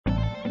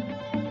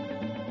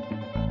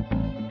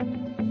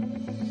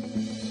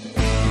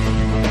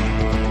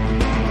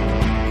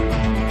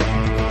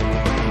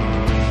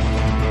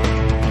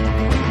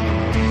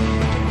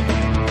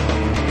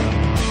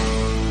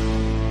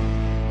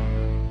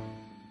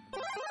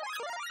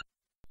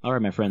All right,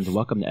 my friends,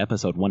 welcome to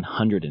episode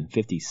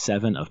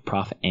 157 of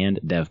Prof and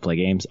Dev Play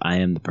Games. I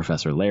am the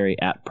Professor Larry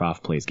at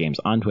Prof Plays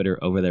Games on Twitter.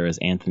 Over there is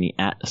Anthony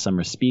at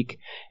Summer Speak.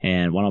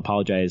 And want to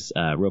apologize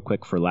real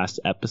quick for last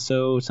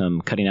episode,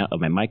 some cutting out of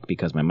my mic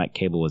because my mic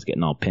cable was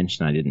getting all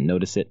pinched and I didn't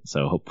notice it.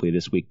 So hopefully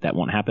this week that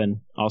won't happen.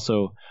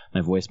 Also,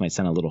 my voice might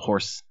sound a little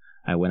hoarse.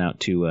 I went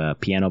out to a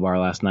piano bar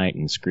last night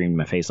and screamed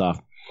my face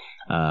off.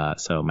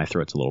 So my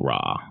throat's a little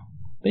raw.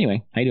 But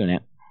anyway, how you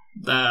doing,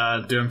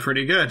 Ant? Doing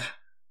pretty good.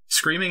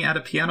 Screaming at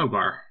a piano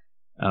bar.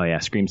 Oh yeah,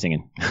 scream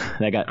singing.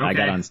 I got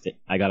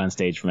on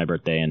stage for my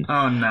birthday, and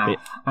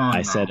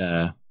I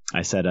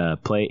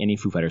said play any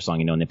Foo Fighters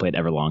song, and they played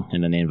Everlong,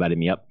 and then they invited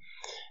me up,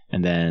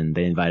 and then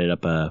they invited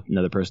up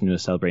another person who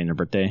was celebrating her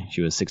birthday.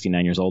 She was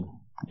 69 years old,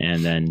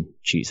 and then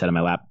she sat on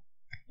my lap.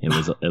 It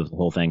was the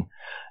whole thing,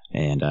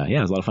 and it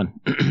was a lot of fun.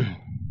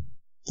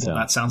 So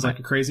that sounds like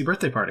a crazy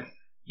birthday party.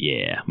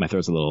 Yeah, my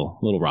throat's a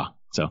little raw.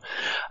 So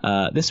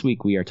this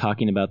week we are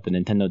talking about the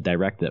Nintendo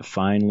Direct that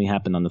finally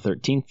happened on the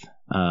 13th,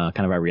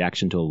 kind of our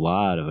reaction to a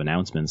lot of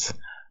announcements.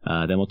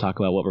 Then we'll talk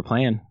about what we're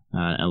playing,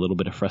 a little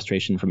bit of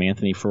frustration from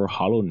Anthony for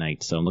Hollow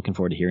Knight. So I'm looking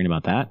forward to hearing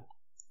about that.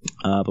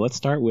 But let's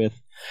start with,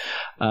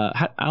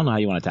 I don't know how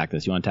you want to attack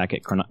this. You want to attack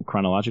it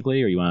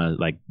chronologically, or you want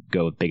to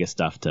go with biggest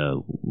stuff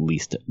to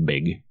least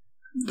big?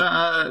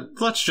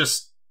 Let's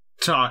just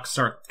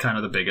start kind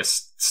of the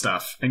biggest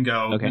stuff and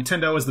go. Okay.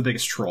 Nintendo is the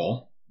biggest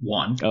troll.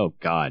 One. Oh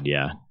God,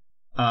 yeah.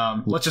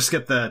 Let's just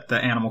get the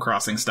Animal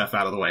Crossing stuff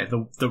out of the way.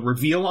 The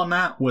reveal on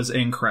that was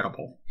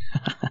incredible.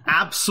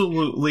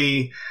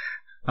 Absolutely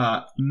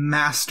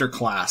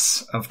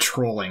masterclass of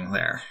trolling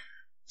there.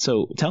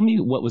 So tell me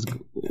what was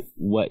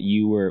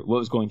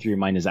going through your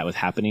mind as that was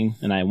happening,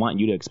 and I want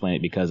you to explain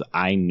it because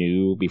I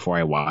knew before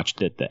I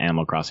watched it that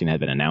Animal Crossing had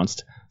been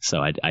announced.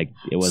 So it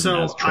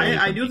wasn't as trolling.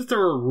 I knew that there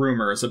were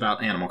rumors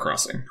about Animal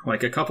Crossing.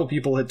 Like a couple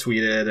people had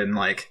tweeted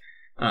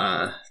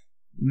and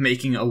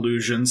making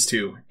allusions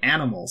to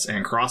animals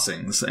and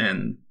crossings,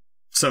 and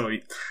so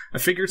I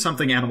figured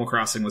something Animal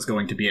Crossing was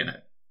going to be in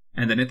it.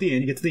 And then at the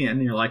end, you get to the end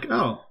and you're like,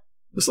 oh,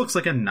 this looks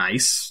like a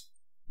nice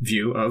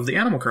view of the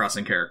Animal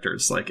Crossing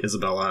characters, like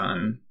Isabella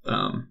and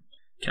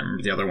can't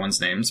remember the other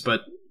one's names,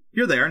 but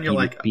you're there and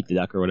you're Pete the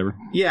Duck or whatever.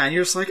 Yeah, and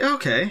you're just like,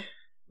 okay,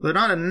 they're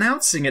not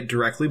announcing it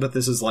directly, but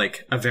this is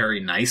like a very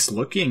nice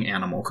looking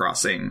Animal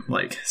Crossing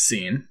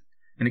scene,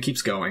 and it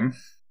keeps going.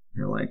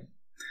 You're like,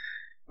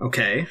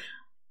 okay,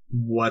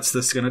 what's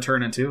this going to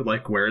turn into?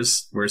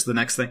 Where's the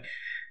next thing?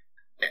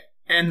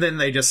 And then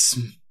they just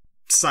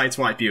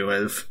sideswipe you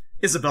with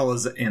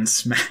Isabella's in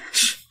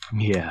Smash.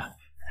 Yeah.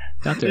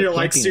 You're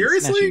like,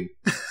 seriously?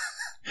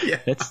 Yeah.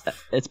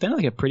 It's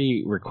been a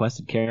pretty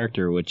requested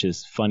character, which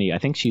is funny. I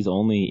think she's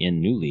only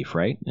in New Leaf,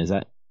 right? Is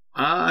that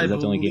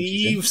the only game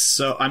she's in?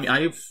 So. I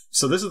mean,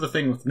 so this is the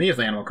thing with me with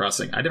Animal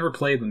Crossing. I never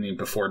played them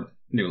before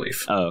New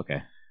Leaf. Oh,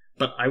 okay.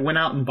 But I went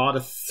out and bought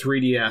a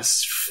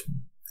 3DS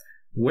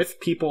with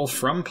people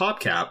from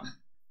PopCap.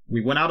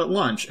 We went out at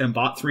lunch and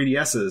bought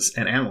 3DSs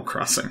and Animal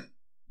Crossing.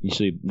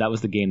 Usually, that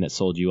was the game that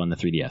sold you on the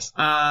 3DS.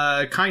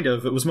 Kind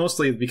of. It was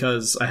mostly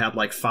because I had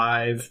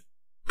 5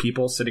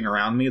 people sitting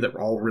around me that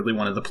all really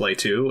wanted to play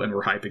too and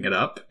were hyping it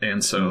up.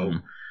 And so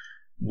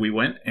we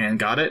went and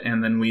got it,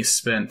 and then we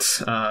spent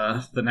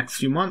the next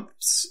few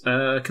months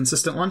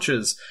consistent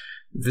lunches,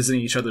 visiting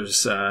each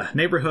other's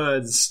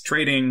neighborhoods,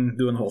 trading,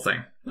 doing the whole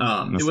thing.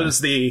 It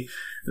was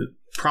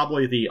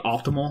probably the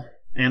optimal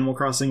Animal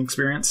Crossing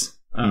experience.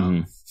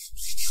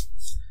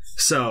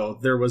 So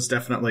there was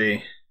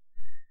definitely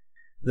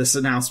this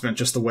announcement,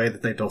 just the way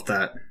that they built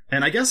that.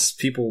 And I guess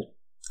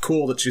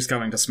cool that she's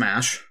coming to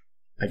Smash,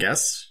 I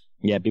guess.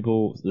 Yeah,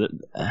 people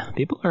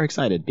are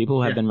excited.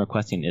 People have been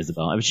requesting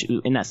Isabel. I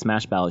mean, in that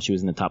Smash ballot, she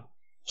was in the top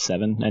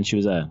 7, and she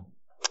was a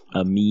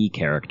Mii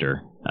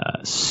character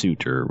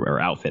suit or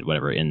outfit,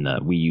 whatever, in the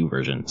Wii U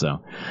version.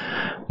 So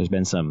there's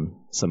been some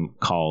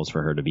calls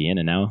for her to be in,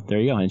 and now there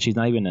you go. And she's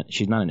not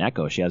an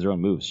Echo. She has her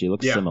own moves. She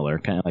looks similar,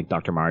 kind of like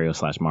Dr. Mario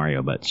 /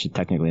 Mario, but she's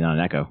technically not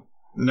an Echo.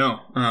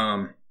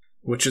 No,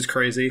 which is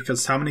crazy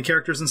because how many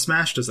characters in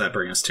Smash does that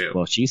bring us to?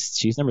 Well,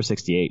 she's number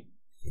 68.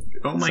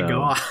 Oh my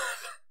god!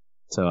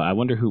 So I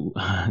wonder who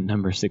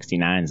number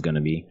 69 is going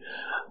to be.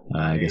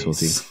 I guess we'll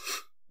see.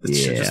 It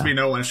should just be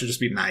no one. It should just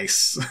be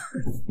nice.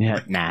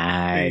 Yeah,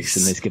 nice.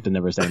 And they skipped to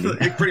number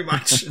 70. Pretty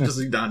much. Just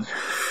be done.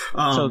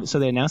 So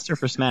they announced her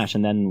for Smash,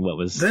 and then what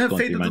was then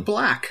Fade to the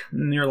Black.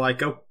 And you're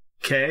like,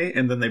 okay.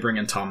 And then they bring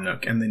in Tom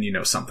Nook, and then you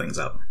know something's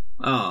up.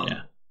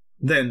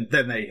 Then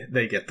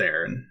they get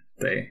there, and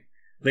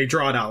they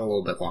draw it out a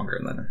little bit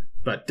longer.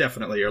 But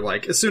definitely you're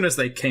like, as soon as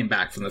they came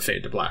back from the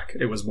Fade to Black,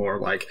 it was more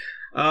like,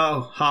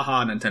 oh,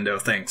 haha,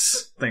 Nintendo,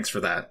 thanks for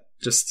that.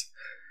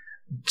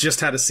 Just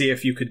had to see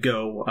if you could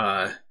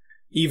go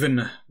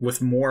even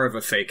with more of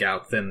a fake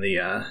out than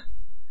the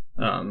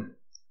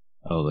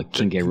the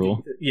King K.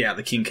 Rool? Yeah,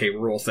 the King K.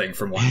 Rool thing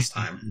from last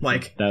time.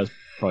 That was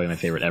probably my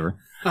favorite ever.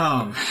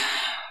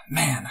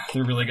 Man,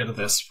 they're really good at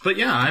this. But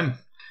yeah,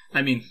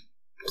 I mean,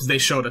 they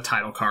showed a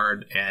title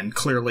card, and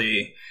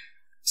clearly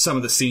some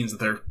of the scenes that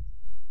they're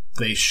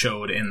they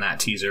showed in that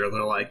teaser.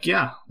 They're like,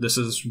 yeah, this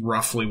is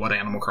roughly what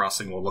Animal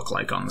Crossing will look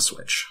like on the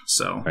Switch.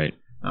 So, right.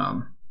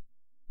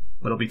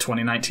 It'll be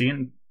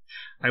 2019.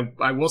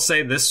 I will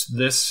say this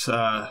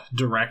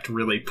Direct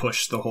really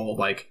pushed the whole,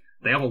 like,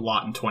 they have a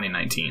lot in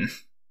 2019.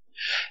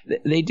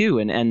 They do,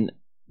 and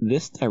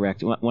this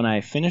Direct, when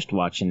I finished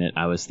watching it,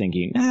 I was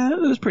thinking, it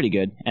was pretty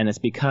good. And it's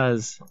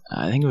because,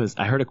 I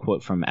heard a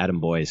quote from Adam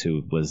Boyes,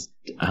 who was,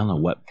 I don't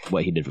know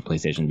what he did for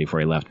PlayStation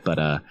before he left,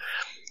 but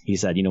he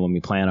said, when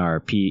we plan our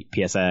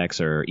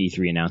PSX or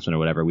E3 announcement or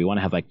whatever, we want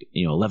to have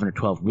 11 or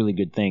 12 really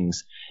good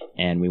things,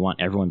 and we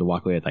want everyone to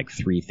walk away with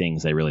 3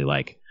 things they really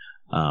like.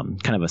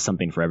 Kind of a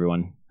something for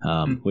everyone,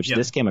 which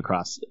this came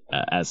across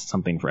as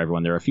something for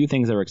everyone. There are a few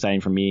things that were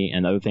exciting for me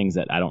and other things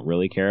that I don't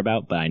really care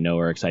about, but I know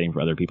are exciting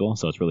for other people.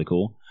 So it's really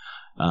cool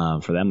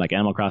for them. Like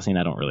Animal Crossing,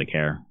 I don't really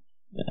care.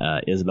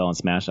 Isabelle and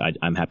Smash,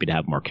 I'm happy to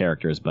have more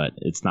characters, but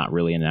it's not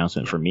really an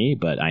announcement for me.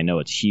 But I know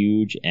it's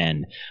huge.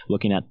 And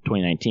looking at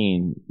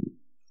 2019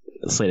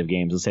 slate of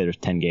games, let's say there's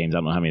 10 games. I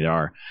don't know how many there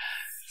are.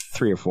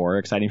 3 or 4 are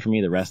exciting for me.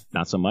 The rest,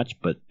 not so much.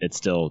 But it's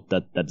still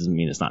that doesn't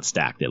mean it's not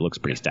stacked. It looks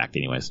pretty stacked,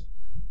 anyways.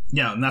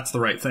 Yeah, and that's the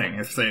right thing.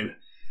 If they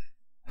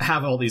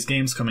have all these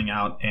games coming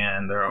out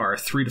and there are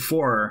 3 to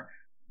 4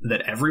 that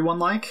everyone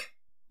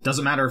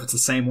doesn't matter if it's the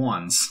same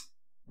ones,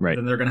 right?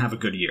 Then they're going to have a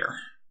good year.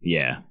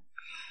 Yeah.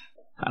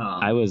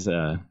 I was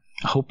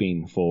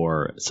hoping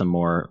for some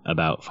more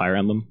about Fire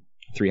Emblem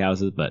 3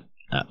 Houses, but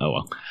oh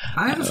well.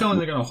 I have a feeling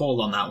they're going to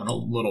hold on that one a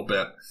little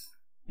bit.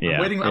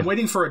 Yeah, I'm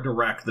waiting for a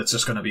Direct that's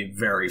just going to be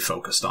very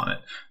focused on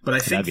it. But I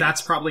think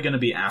that's probably going to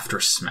be after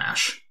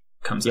Smash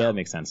comes out. Yeah, that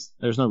makes sense.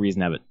 There's no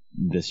reason to have it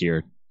this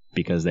year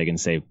because they can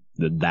save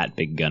that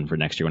big gun for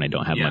next year when I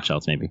don't have much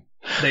else, maybe.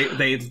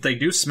 They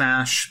do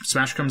Smash.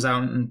 Smash comes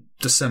out in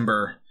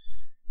December.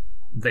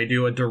 They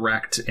do a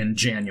Direct in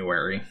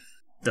January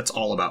that's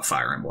all about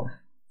Fire Emblem.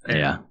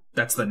 And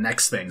that's the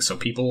next thing. So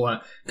people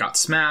got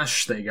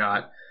Smash, they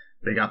got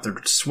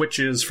their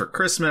Switches for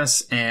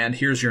Christmas, and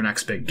here's your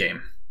next big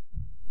game.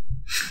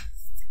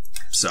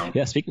 So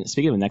yeah, speaking of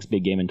the next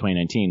big game in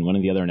 2019, one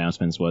of the other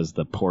announcements was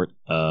the port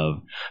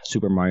of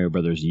Super Mario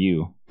Brothers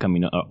U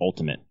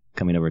Ultimate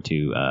coming over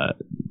to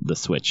the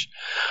Switch,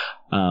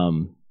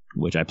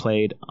 which I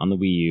played on the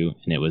Wii U,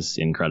 and it was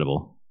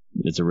incredible.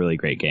 It's a really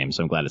great game,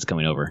 so I'm glad it's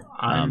coming over.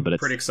 I'm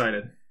pretty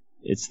excited.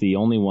 It's the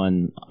only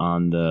one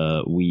on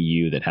the Wii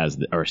U that has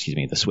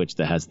the Switch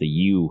that has the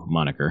U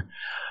moniker.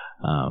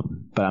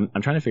 But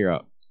I'm trying to figure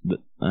out.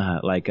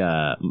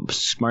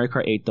 Mario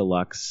Kart 8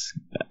 Deluxe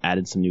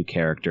added some new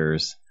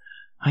characters.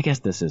 I guess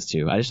this is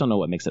too. I just don't know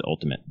what makes it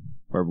Ultimate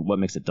or what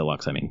makes it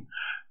Deluxe. I mean,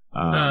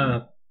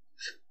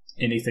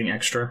 anything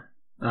extra?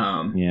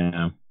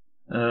 Yeah.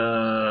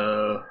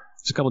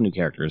 Just a couple new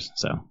characters.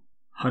 So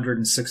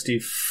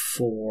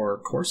 164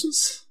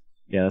 courses.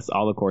 Yeah, that's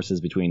all the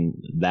courses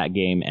between that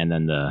game and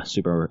then the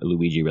Super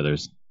Luigi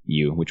Brothers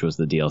U, which was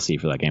the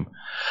DLC for that game.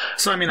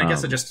 So I mean, I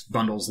guess it just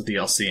bundles the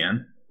DLC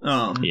in.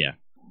 Yeah.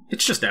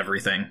 It's just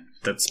everything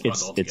that's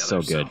bundled together. It's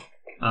so good.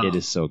 It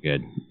is so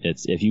good.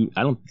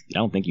 I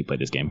don't think you played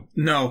this game.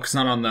 No, because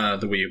not on the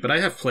Wii U. But I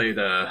have played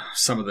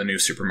some of the new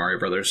Super Mario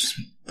Brothers,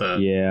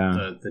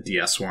 the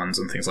DS ones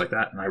and things like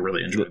that, and I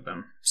really enjoyed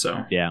them.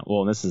 So yeah,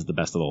 well, this is the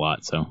best of the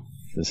lot. So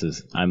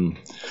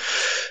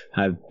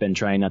I've been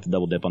trying not to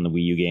double dip on the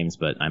Wii U games,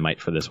 but I might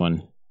for this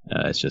one.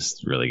 It's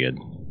just really good.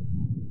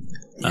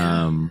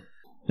 Yeah.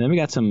 Then we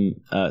got some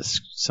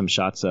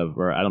shots of,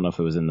 or I don't know if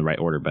it was in the right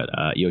order, but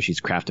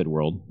Yoshi's Crafted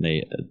World.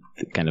 They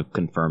kind of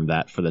confirmed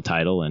that for the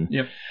title,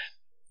 and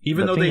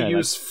even though they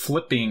use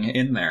flipping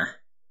in there,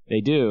 they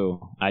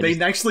do. They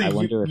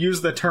actually use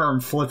the term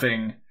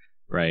flipping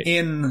right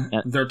in.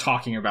 They're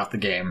talking about the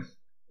game.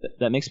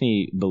 That makes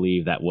me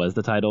believe that was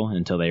the title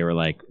until they were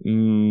like,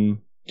 too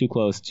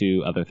close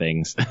to other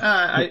things.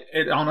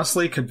 It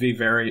honestly could be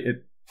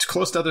it's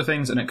close to other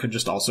things, and it could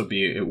just also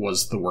be it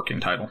was the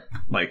working title.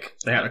 Like,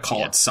 they had to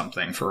call it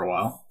something for a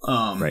while.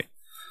 Right.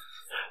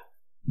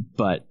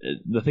 But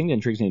the thing that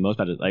intrigues me the most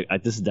about it,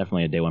 this is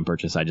definitely a day one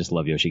purchase. I just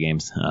love Yoshi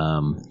games,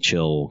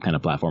 chill kind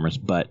of platformers.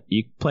 But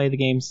you play the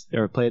games,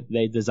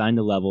 they designed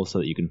the level so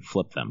that you can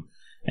flip them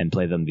and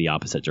play them the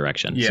opposite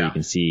direction. Yeah. So you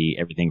can see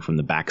everything from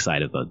the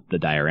backside of the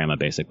diorama,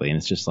 basically. And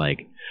it's just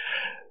like,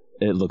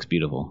 it looks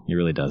beautiful. It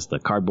really does. The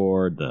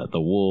cardboard, the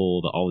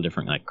wool, all the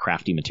different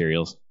crafty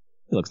materials.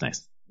 It looks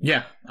nice.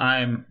 Yeah,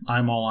 I'm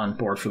all on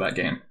board for that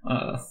game.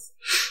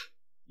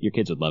 Your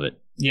kids would love it.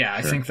 Yeah,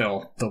 I think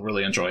they'll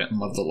really enjoy it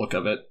and love the look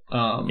of it.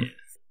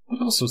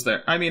 What else was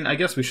there? I mean, I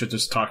guess we should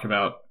just talk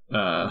about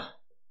the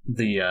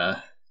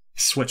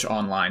Switch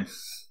Online.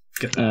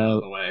 Get that out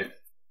of the way.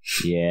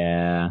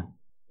 Yeah,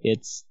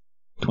 it's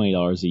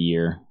 $20 a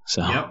year.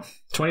 So yep,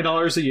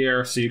 $20 a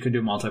year, so you can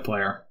do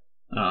multiplayer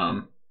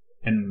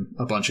and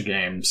a bunch of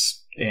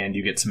games, and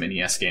you get some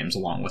NES games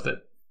along with it.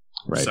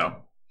 Right. So.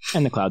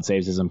 And the cloud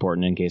saves is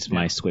important in case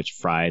my Switch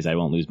fries. I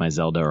won't lose my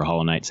Zelda or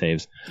Hollow Knight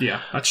saves.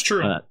 Yeah, that's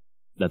true.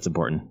 That's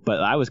important.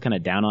 But I was kind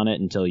of down on it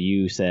until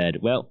you said,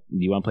 well, do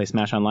you want to play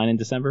Smash Online in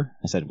December?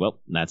 I said, well,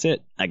 that's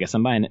it. I guess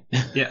I'm buying it.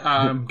 Yeah,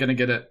 I'm going to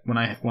get it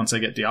once I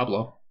get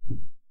Diablo.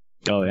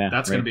 Oh yeah,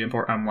 that's going to be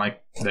important. I'm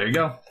like, there you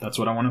go. That's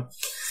what I want to.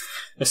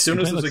 As soon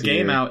as there's a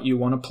game out you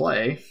want to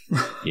play.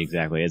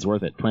 Exactly. It's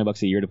worth it.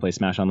 $20 a year to play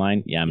Smash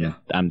Online. Yeah,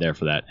 I'm there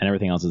for that. And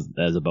everything else is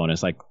as a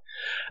bonus. Like,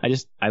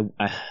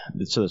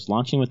 so it's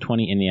launching with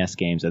 20 NES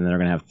games, and then they're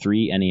going to have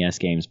 3 NES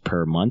games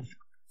per month.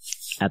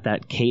 At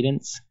that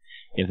cadence,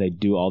 if they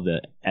do all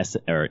the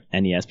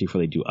NES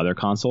before they do other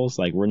consoles,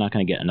 like, we're not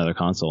going to get another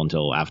console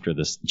until after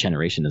this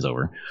generation is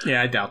over.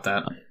 Yeah, I doubt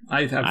that.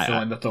 I have a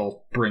feeling that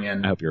they'll bring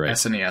in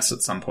SNES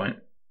at some point.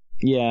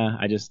 Yeah,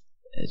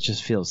 it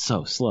just feels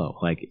so slow.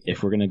 Like,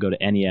 if we're going to go to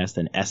NES,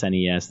 then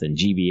SNES, then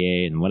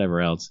GBA, and whatever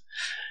else.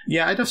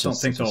 Yeah, I just don't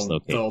think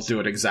they'll do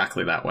it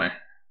exactly that way.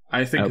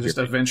 I think just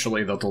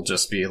eventually they'll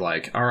just be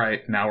like, all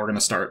right, now we're going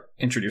to start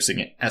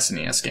introducing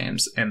SNES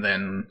games, and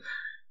then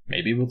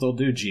maybe they'll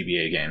do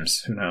GBA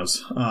games. Who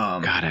knows?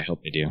 God, I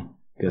hope they do.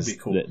 That'd be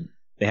cool.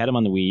 They had them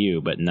on the Wii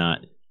U, but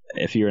not...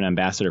 If you're an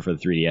ambassador for the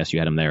 3DS, you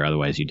had them there.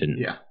 Otherwise, you didn't.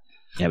 Yeah.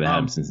 You haven't had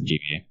them since the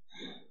GBA.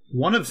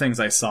 One of the things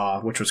I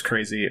saw, which was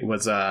crazy,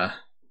 was...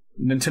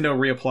 Nintendo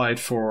reapplied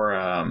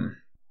for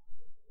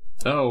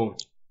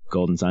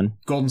Golden Sun.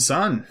 Golden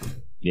Sun.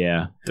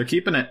 Yeah. They're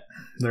keeping it.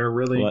 They're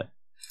really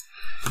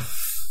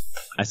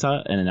I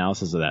saw an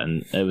analysis of that,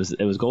 and it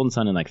was Golden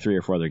Sun and like 3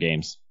 or 4 other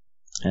games.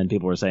 And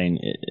people were saying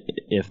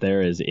if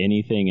there is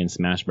anything in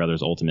Smash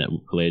Brothers Ultimate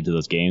related to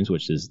those games,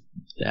 which is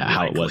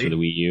how it was for the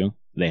Wii U,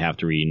 they have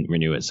to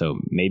renew it. So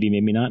maybe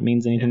not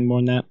means anything more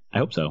than that. I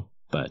hope so,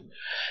 but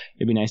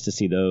it'd be nice to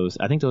see those.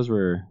 I think those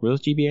were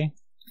those GBA?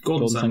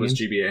 Golden Sun was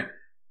games? GBA.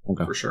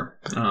 Okay. For sure.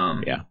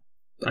 Yeah.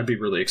 I'd be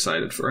really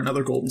excited for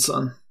another Golden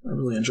Sun. I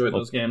really enjoyed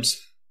those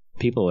games.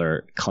 People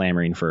are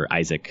clamoring for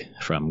Isaac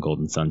from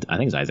Golden Sun. I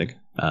think it's Isaac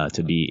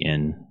to be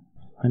in...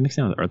 I'm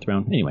mixing it with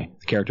Earthbound. Anyway,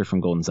 the character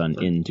from Golden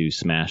Sun into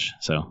Smash,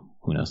 so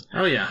who knows?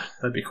 Oh, yeah.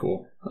 That'd be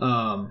cool.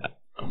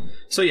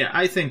 So, yeah,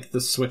 I think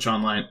the Switch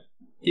Online...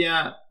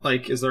 Yeah,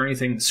 like, is there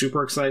anything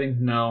super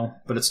exciting? No,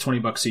 but it's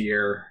 $20 a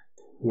year,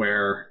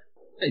 where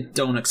I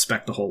don't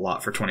expect a whole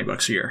lot for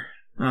 $20 a year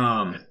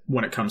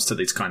when it comes to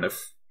these kind of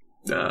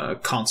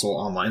console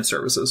online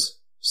services.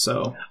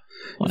 So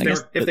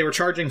if they were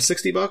charging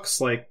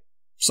 $60 like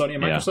Sony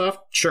and Microsoft,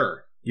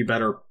 sure, you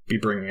better be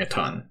bringing a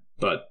ton.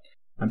 But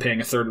I'm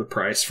paying a third of the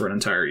price for an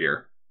entire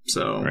year.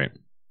 So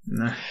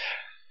nah.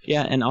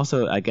 Yeah, and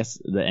also I guess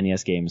the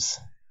NES games,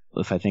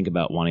 if I think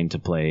about wanting to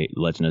play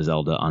Legend of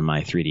Zelda on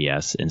my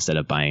 3DS instead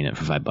of buying it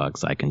for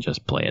 $5, I can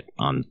just play it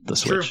on the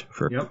Switch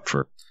for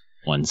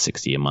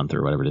 $160 a month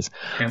or whatever it is.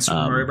 And Super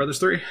Mario Brothers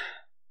 3.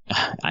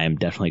 I am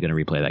definitely going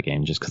to replay that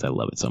game just because I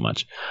love it so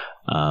much.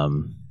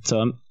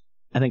 So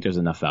I think there's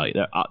enough value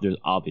there. There's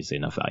obviously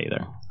enough value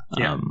there.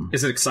 Yeah.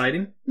 Is it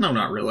exciting? No,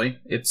 not really.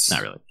 It's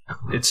not really.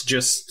 It's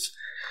just,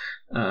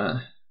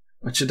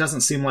 which it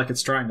doesn't seem like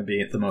it's trying to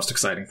be the most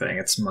exciting thing.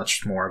 It's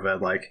much more of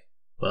a like,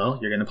 well,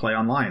 you're going to play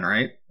online,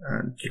 right?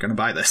 You're going to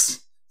buy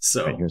this.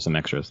 So here's some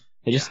extras.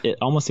 It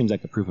almost seems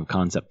like a proof of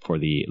concept for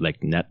the like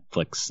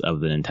Netflix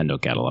of the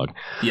Nintendo catalog.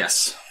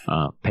 Yes.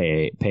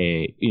 Pay.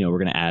 We're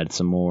going to add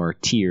some more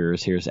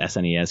tiers. Here's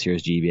SNES.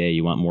 Here's GBA.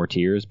 You want more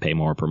tiers? Pay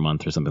more per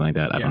month or something like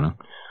that. I don't know.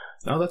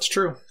 Oh, that's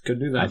true. Could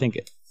do that. I think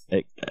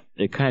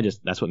it kind of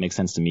just that's what makes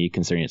sense to me,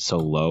 considering it's so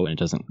low and it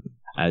doesn't.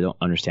 I don't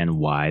understand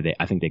why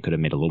I think they could have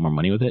made a little more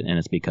money with it, and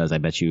it's because I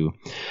bet you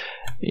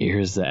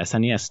here's the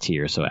SNES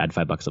tier, so add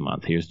 $5 a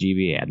month. Here's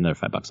GBA, add another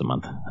 $5 a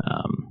month. I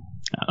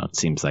don't know, it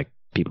seems like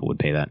people would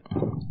pay that.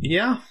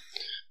 Yeah.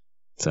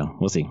 So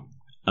we'll see.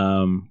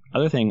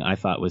 Other thing I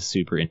thought was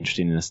super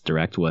interesting in this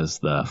direct was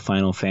the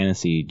Final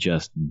Fantasy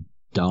just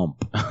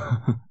dump.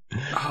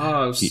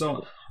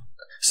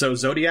 So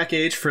Zodiac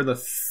Age for the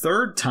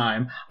third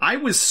time. I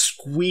was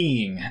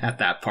squeeing at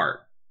that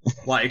part,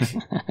 like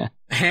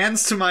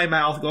hands to my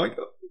mouth, going,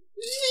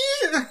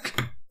 yeah.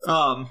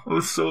 I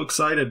was so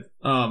excited.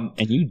 And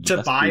you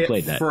to buy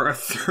it for a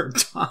third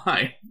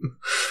time.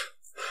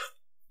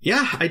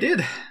 Yeah, I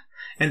did.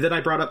 And then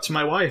I brought up to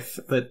my wife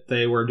that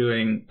they were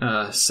doing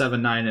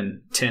 7, 9,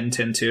 and 10,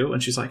 10, 2.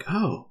 And she's like,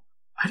 oh,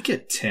 I'd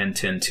get 10,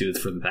 10, 2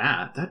 for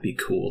that. That'd be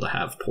cool to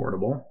have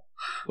portable.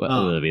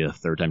 Well, it'll be the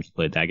third time she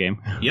played that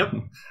game. Yep.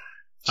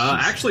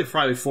 Actually,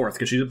 probably fourth,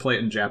 because she did play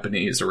it in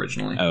Japanese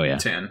originally. Oh, yeah.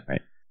 10.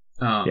 Right.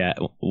 Yeah,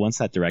 once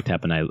that direct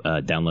happened, I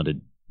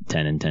downloaded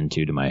 10 and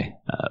 10.2 to my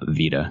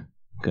Vita,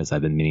 because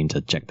I've been meaning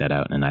to check that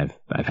out, and I've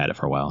had it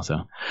for a while,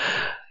 so...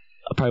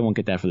 I probably won't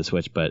get that for the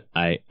Switch, but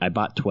I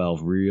bought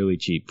 12 really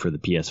cheap for the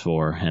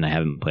PS4, and I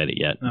haven't played it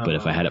yet. But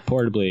if I had it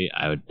portably,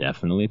 I would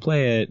definitely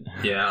play it.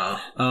 Yeah.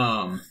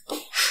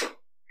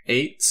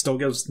 8 still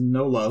gives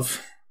no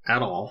love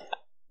at all.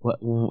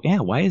 What? Yeah,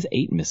 why is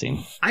 8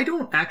 missing? I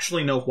don't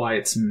actually know why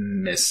it's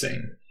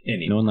missing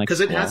anymore. No one likes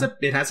because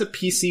it has a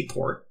PC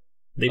port.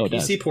 They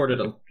PC ported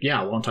a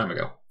long time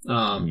ago.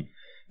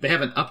 They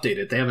haven't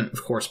updated. They haven't,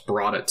 of course,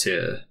 brought it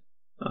to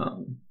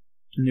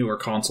newer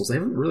consoles. They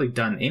haven't really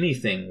done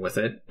anything with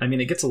it. I mean,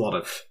 it gets a lot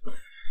of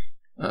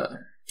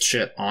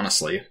shit,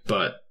 honestly,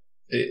 but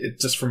it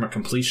just from a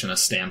completionist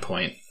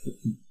standpoint,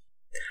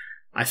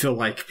 I feel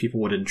like people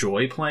would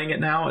enjoy playing it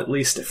now, at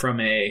least from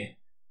a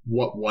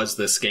what was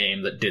this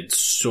game that did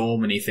so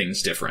many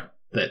things different,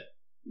 that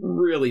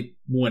really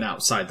went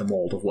outside the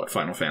mold of what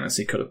Final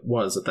Fantasy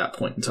was at that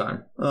point in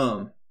time.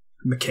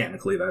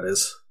 Mechanically, that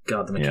is.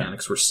 God, the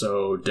mechanics were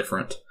so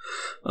different.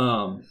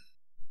 But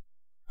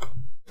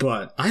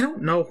I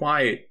don't know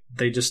why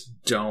they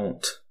just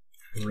don't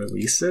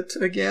release it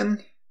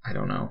again. I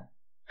don't know.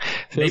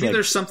 Maybe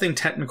there's something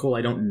technical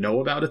I don't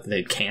know about it that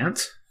they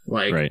can't,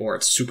 or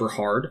it's super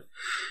hard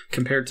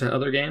compared to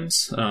other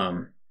games.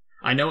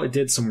 I know it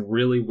did some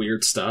really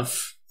weird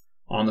stuff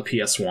on the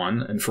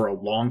PS1, and for a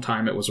long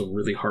time it was a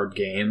really hard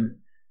game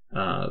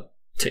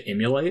to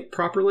emulate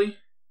properly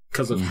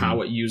because of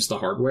how it used the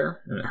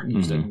hardware, and it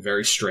used it in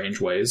very strange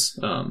ways.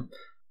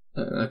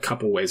 A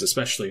couple ways,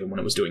 especially when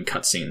it was doing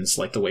cutscenes,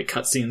 like the way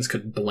cutscenes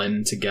could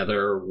blend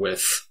together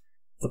with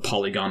the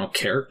polygonal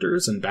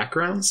characters and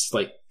backgrounds.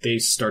 Like, they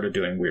started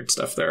doing weird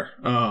stuff there.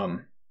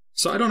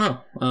 So I don't know.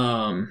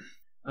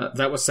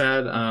 That was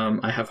sad.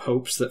 I have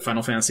hopes that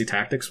Final Fantasy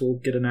Tactics will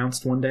get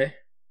announced one day.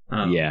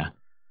 I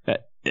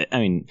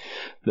mean,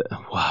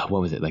 what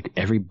was it? Like,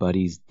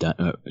 everybody's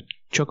done.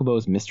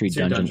 Chocobo's Mystery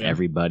Dungeon,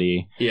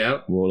 everybody.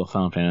 Yeah. World of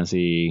Final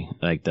Fantasy,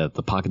 like the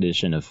Pocket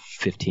Edition of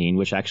 15,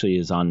 which actually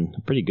is on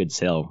a pretty good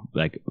sale.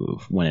 Like,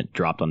 when it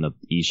dropped on the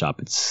eShop,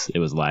 it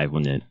was live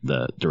when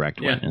the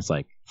direct went. And it's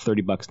like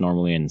 $30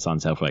 normally, and it's on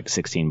sale for like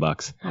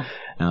 $16. Oh.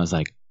 And I was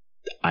like,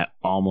 I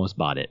almost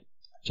bought it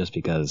just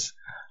because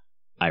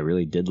I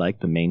really did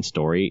like the main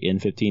story in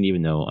 15,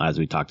 even though, as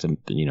we talked to,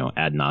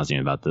 ad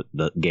nauseum about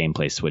the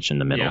gameplay switch in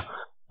the middle. Yeah.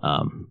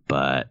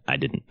 But I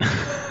didn't.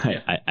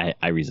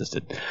 I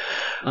resisted.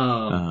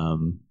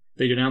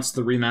 They announced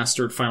the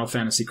remastered Final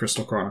Fantasy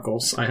Crystal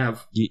Chronicles. I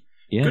have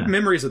good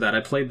memories of that. I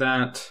played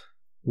that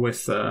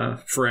with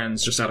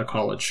friends just out of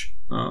college.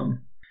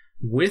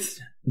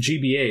 With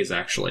GBAs,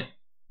 actually.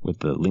 With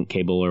the link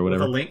cable or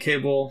whatever? With a link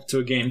cable to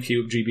a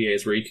GameCube,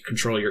 GBAs, where you could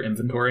control your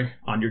inventory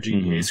on your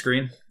GBA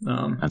screen.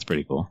 That's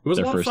pretty cool. It was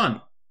a lot of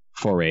fun.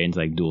 Foray into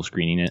like dual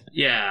screening it.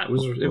 Yeah,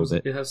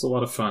 it has a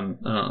lot of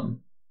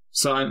fun.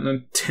 So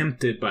I'm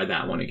tempted by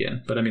that one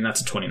again. But I mean,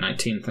 that's a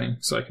 2019 thing,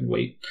 so I can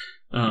wait.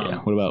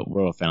 What about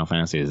World of Final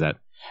Fantasy? Is that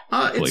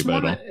it's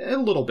one a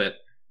little bit.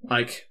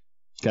 Like,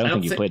 I don't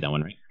think you played that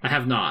one, right? I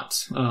have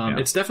not.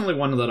 It's definitely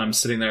one that I'm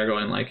sitting there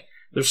going like,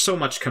 there's so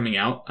much coming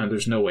out, and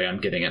there's no way I'm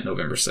getting it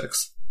November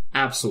 6th.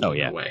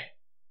 Absolutely no way.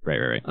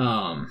 Right.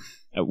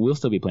 We'll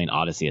still be playing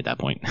Odyssey at that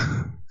point.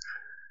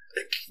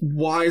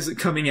 Why is it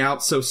coming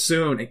out so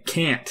soon? It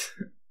can't.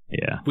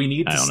 Yeah. We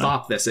need to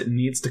stop this. It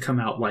needs to come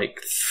out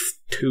like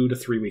 2 to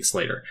 3 weeks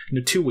later.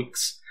 No, 2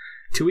 weeks.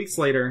 2 weeks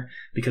later,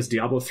 because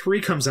Diablo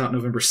 3 comes out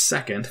November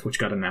 2nd, which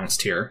got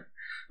announced here.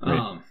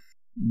 Right.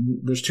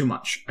 There's too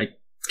much. I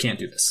can't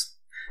do this.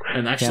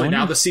 And actually,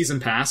 now the season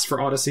pass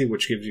for Odyssey,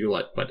 which gives you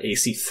like,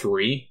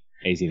 AC3?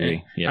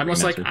 AC3. Yeah. I'm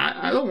just like,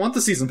 I don't want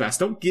the season pass.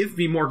 Don't give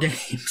me more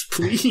games,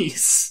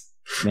 please.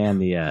 Man,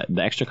 the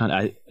extra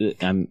content.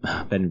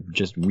 I've been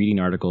just reading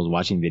articles,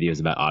 watching videos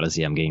about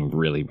Odyssey. I'm getting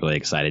really, really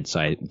excited. So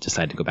I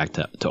decided to go back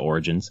to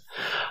Origins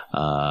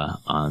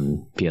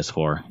on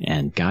PS4,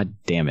 and god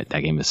damn it,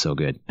 that game is so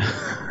good.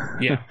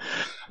 Yeah.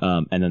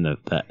 And then the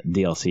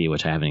DLC,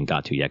 which I haven't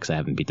got to yet because I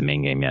haven't beat the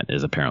main game yet,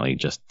 is apparently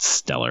just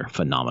stellar,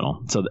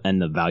 phenomenal. So,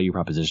 and the value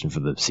proposition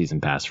for the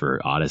season pass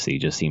for Odyssey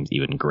just seems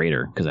even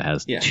greater because it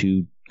has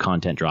 2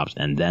 content drops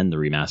and then the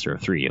remaster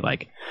of 3.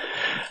 Like,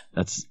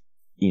 that's.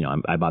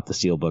 I bought the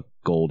Steelbook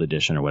Gold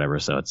Edition or whatever,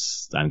 so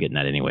I'm getting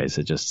that anyways.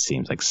 It just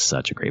seems like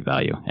such a great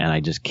value, and I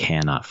just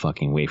cannot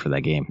fucking wait for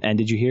that game. And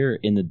did you hear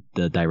in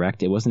the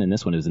Direct? It wasn't in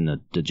this one; it was in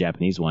the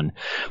Japanese one.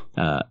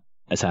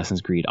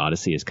 Assassin's Creed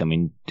Odyssey is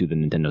coming to the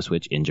Nintendo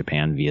Switch in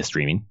Japan via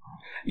streaming.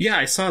 Yeah,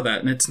 I saw that,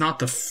 and it's not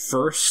the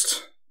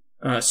first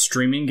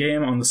streaming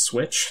game on the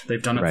Switch.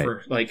 They've done it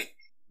for like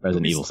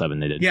Resident Evil 7.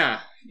 They did.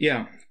 Yeah.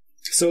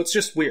 So it's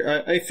just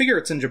weird. I figure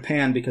it's in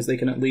Japan because they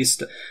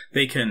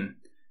can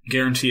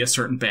guarantee a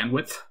certain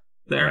bandwidth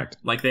there. Correct.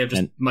 Like, they have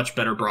just much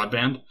better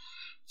broadband.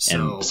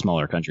 And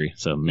smaller country,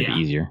 so maybe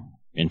easier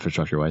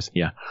infrastructure-wise.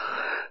 Yeah.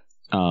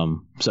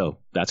 So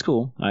that's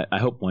cool. I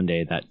hope one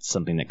day that's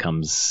something that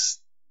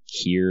comes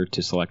here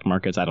to select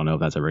markets. I don't know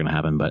if that's ever going to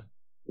happen, but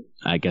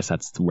I guess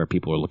that's where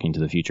people are looking to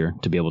the future,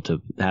 to be able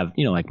to have,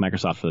 like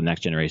Microsoft for the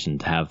next generation,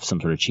 to have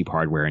some sort of cheap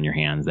hardware in your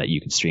hands that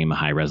you could stream a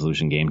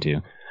high-resolution game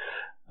to.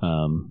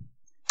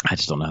 I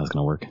just don't know how it's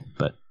going to work,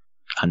 but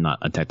I'm not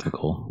a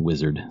technical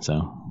wizard,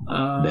 so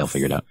they'll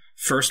figure it out.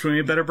 First, we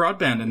need better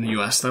broadband in the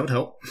U.S. That would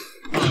help.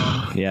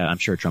 Yeah, I'm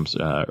sure Trump's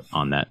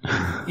on that.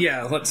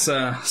 Yeah, let's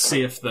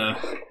see if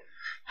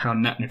how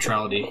net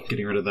neutrality,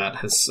 getting rid of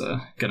that, is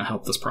going to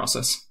help this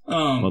process.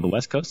 Well, the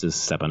West Coast is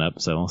stepping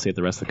up, so we'll see if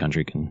the rest of the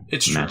country can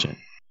match it.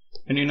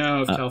 And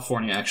if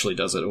California actually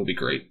does it, it will be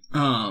great.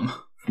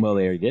 Well,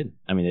 they already did.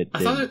 I mean,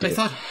 I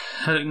thought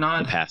had it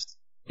not? It passed.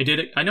 It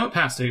did. I know it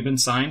passed. Had it been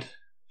signed?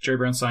 Jerry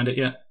Brown signed it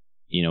yet?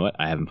 You know what?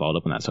 I haven't followed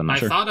up on that, so I'm not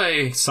sure. I thought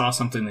I saw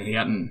something that he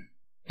hadn't,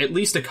 at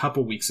least a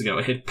couple weeks ago.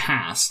 It had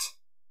passed.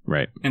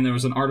 Right. And there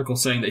was an article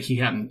saying that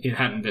it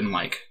hadn't been,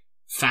 like,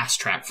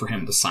 fast-tracked for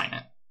him to sign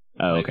it.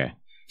 Oh, okay.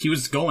 He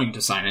was going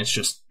to sign it. It's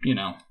just,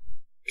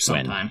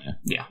 sometime.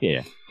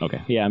 Yeah.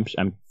 Okay. Yeah,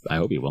 I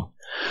hope you will.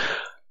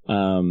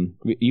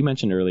 You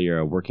mentioned earlier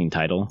a working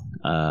title.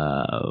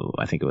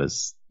 I think it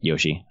was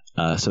Yoshi.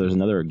 So there's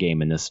another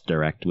game in this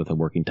direct with a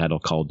working title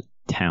called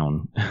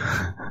Town.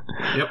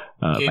 Yep.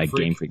 By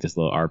Game Freak, this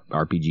little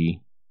RPG.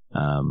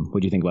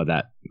 What do you think about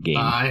that game?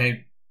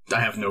 I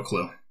have no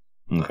clue.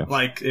 Okay.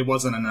 Like, it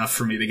wasn't enough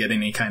for me to get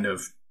any kind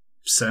of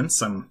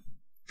sense.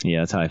 Yeah,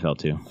 that's how I felt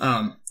too.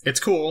 It's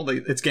cool.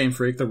 It's Game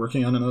Freak. They're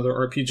working on another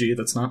RPG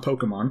that's not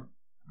Pokemon,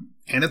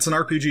 and it's an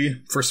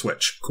RPG for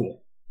Switch.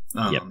 Cool.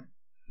 Yep.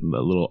 A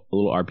little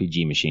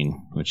RPG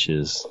machine, which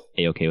is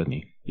A-okay with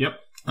me. Yep.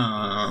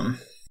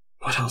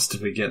 What else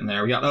did we get in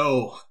there? We got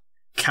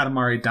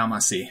Katamari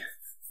Damacy.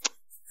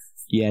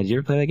 Yeah, did you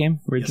ever play that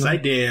game originally? Yes,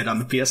 I did on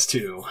the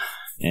PS2.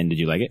 And did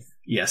you like it?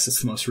 Yes,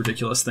 it's the most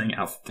ridiculous thing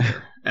out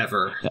there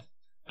ever.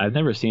 I've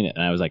never seen it,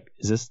 and I was like,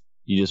 "Is this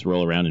you just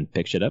roll around and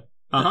pick shit up?"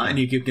 And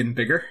you keep getting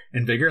bigger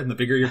and bigger, and the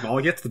bigger your ball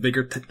gets, the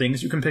bigger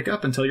things you can pick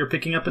up until you're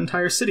picking up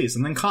entire cities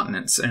and then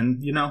continents,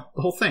 and the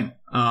whole thing.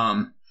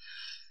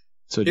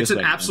 So it's an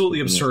absolutely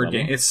absurd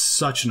game. It's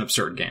such an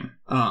absurd game.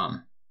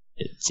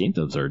 It seems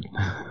absurd.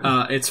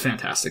 It's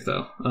fantastic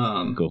though.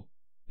 Cool.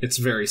 It's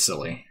very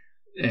silly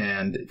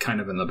and kind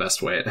of in the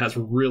best way. It has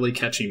really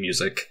catchy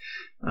music.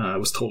 I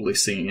was totally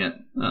singing it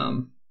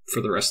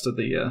for the rest of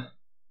the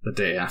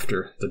day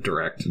after the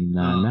direct.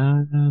 Na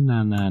na na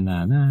na na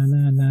na na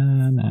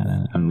na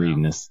na. I'm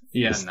reading this.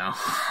 Yeah, no.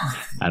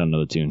 I don't know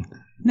the tune.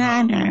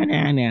 Na na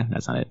na na.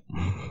 That's not it.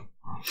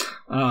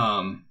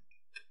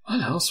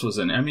 What else was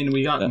in it? I mean,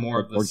 we got more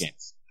of this. Board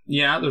games.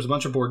 Yeah, there's a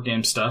bunch of board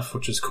game stuff,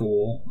 which is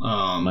cool.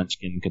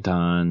 Munchkin,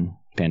 Catan,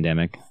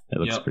 Pandemic. That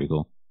looks pretty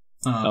cool.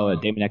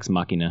 Daemon X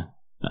Machina.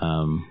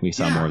 We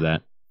saw more of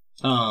that.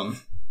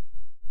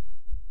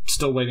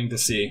 Still waiting to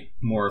see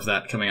more of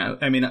that coming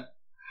out. I mean,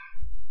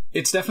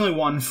 it's definitely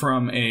one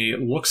from a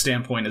look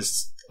standpoint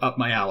is up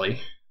my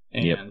alley.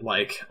 And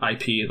like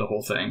IP, the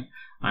whole thing.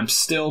 I'm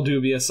still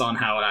dubious on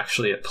how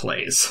it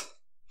plays.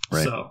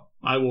 Right. So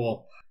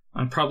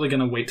I'm probably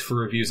going to wait for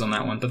reviews on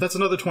that one, but that's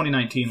another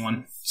 2019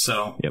 one.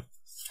 So yep.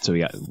 So we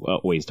got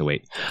ways to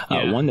wait.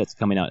 One that's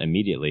coming out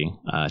immediately.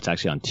 It's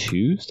actually on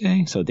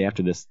Tuesday, so the day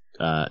after this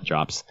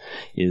drops,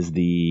 is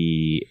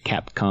the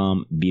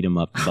Capcom Beat 'em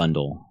Up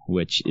bundle,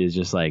 which is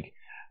just like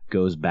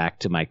goes back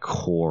to my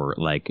core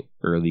like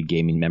early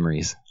gaming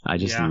memories. I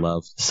just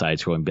love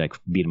side-scrolling like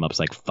beat 'em ups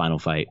like Final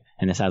Fight,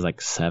 and this has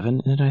like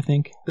 7 in it. I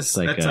think that's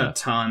a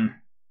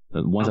ton.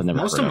 The ones I've never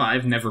most of them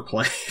I've never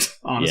played,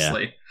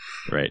 honestly.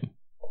 Yeah, right.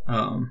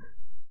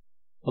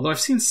 Although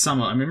I've seen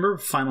some. I remember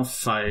Final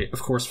Fight.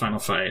 Of course, Final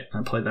Fight.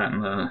 I played that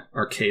in the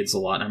arcades a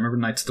lot. I remember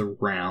Knights of the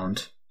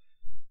Round.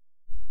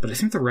 But I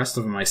think the rest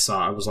of them I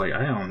saw, I was like,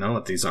 I don't know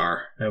what these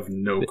are. I have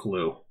no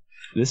clue.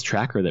 This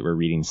tracker that we're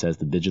reading says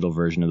the digital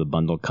version of the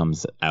bundle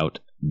comes out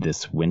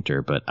this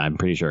winter, but I'm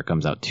pretty sure it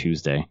comes out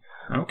Tuesday.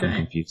 Okay.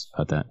 I'm confused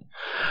about that.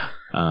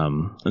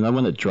 Another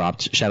one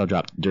that shadow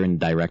dropped during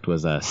Direct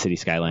was City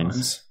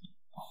Skylines.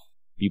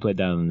 You played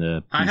that on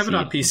the PC? I have it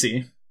on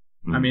PC.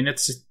 Mm-hmm. I mean,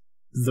 it's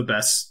the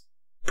best,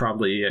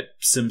 probably,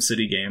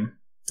 SimCity game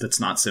that's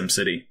not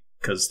SimCity,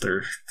 because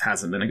there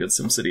hasn't been a good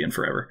SimCity in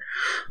forever.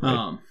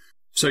 Right.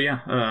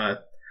 I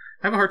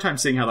have a hard time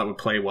seeing how that would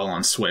play well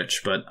on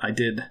Switch, but I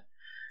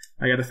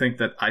got to think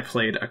that I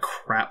played a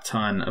crap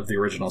ton of the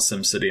original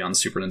SimCity on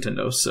Super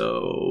Nintendo,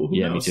 so who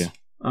knows? Me too.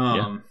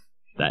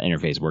 That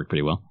interface worked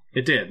pretty well.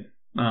 It did.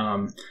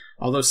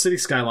 Although City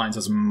Skylines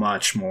is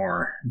much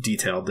more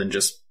detailed than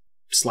just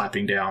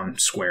slapping down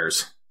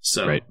squares.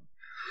 So, right.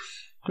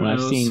 Well,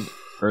 I've seen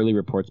early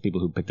reports, people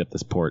who picked up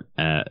this port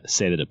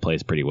say that it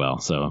plays pretty well.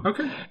 So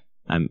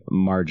I'm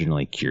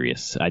marginally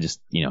curious. I just,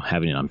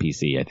 having it on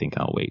PC, I think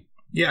I'll wait.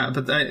 Yeah,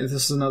 but this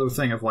is another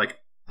thing of like,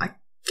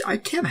 I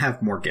can't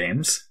have more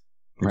games.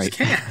 Right. I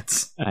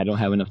can't. I don't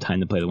have enough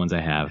time to play the ones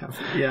I have.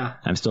 Yeah.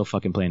 I'm still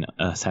fucking playing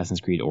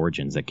Assassin's Creed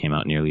Origins that came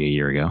out nearly a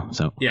year ago.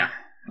 So yeah.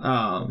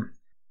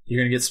 You're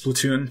going to get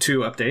Splatoon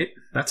 2 update.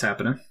 That's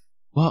happening.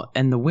 Well,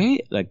 and the way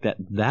like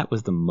that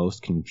was the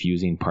most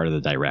confusing part of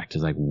the Direct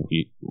is like,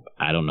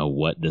 I don't know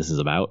what this is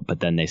about, but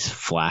then they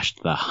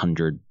flashed the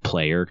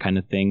 100-player kind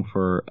of thing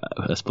for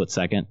a split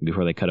second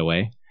before they cut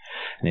away.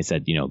 And they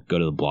said, go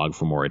to the blog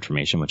for more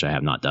information, which I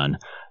have not done.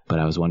 But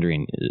I was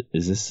wondering,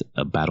 is this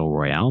a battle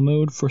royale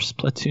mode for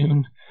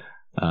Splatoon?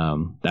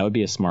 That would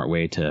be a smart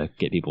way to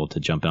get people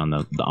to jump on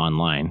the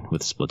online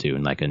with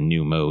Splatoon, like a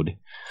new mode.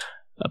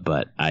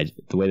 But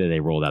the way that they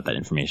rolled out that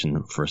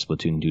information for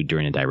Splatoon 2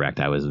 during a Direct,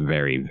 I was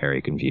very,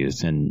 very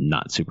confused and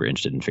not super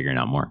interested in figuring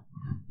out more.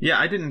 Yeah,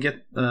 I didn't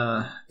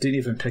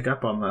even pick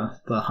up on the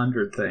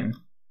 100 thing.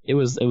 It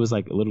was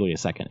like literally a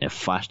second. It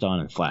flashed on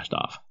and flashed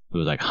off. It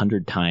was like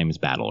 100 times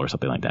battle or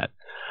something like that.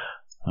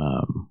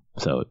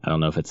 So I don't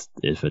know if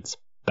it's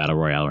battle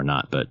royale or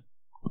not, but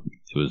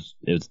it was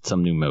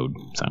some new mode.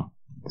 So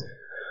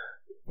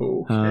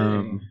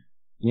okay.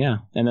 Yeah,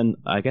 and then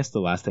I guess the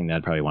last thing that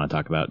I'd probably want to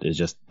talk about is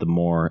just the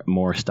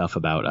more stuff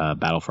about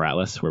Battle for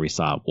Atlas, where we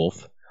saw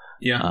Wolf.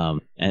 Yeah.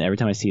 And every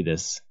time I see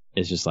this,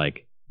 it's just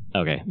like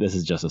okay, this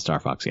is just a Star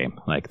Fox game.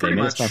 Like Pretty they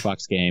made much. a Star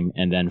Fox game,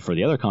 and then for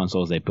the other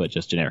consoles, they put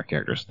just generic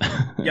characters.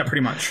 Yeah,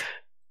 pretty much.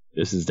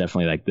 This is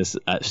definitely like this.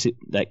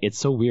 Like it's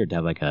so weird to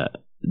have like a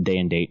day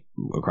and date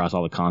across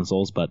all the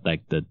consoles, but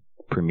like the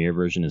premiere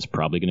version is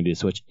probably going to be the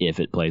Switch if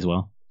it plays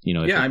well. You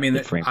know, Yeah, I mean,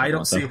 I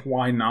don't see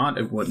why not.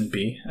 It wouldn't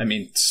be. I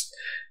mean,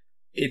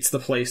 it's the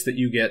place that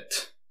you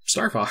get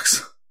Star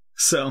Fox.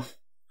 So,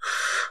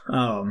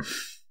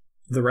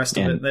 the rest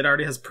of it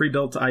already has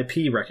pre-built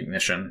IP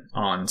recognition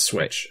on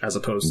Switch, as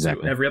opposed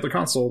to every other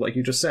console, like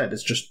you just said,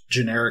 it's just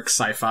generic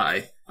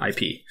sci-fi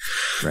IP.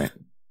 Right.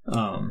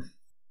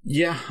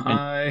 Yeah,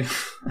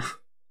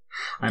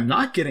 I'm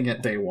not getting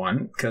it day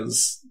one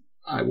because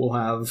I will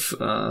have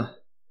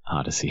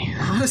Odyssey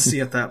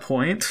at that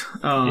point.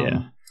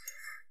 Yeah.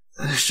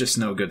 There's just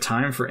no good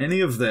time for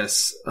any of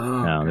this.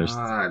 Oh, no,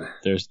 God.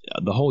 There's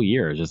the whole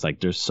year is just like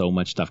there's so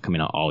much stuff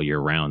coming out all year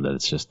round that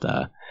it's just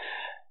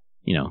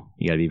you know,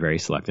 you got to be very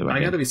selective. I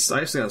just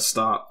got to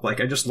stop.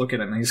 Like, I just look at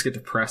it and I just get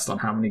depressed on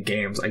how many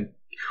games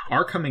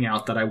are coming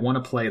out that I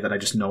want to play that I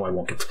just know I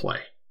won't get to play.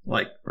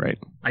 Like, right.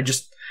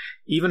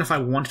 Even if I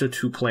wanted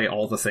to play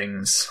all the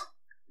things,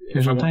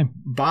 if I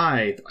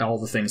buy all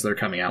the things that are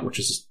coming out, which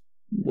is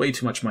way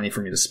too much money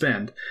for me to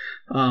spend,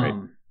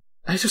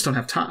 I just don't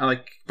have time.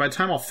 Like, by the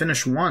time I'll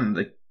finish one,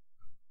 like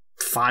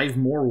 5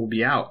 more will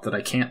be out that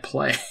I can't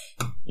play.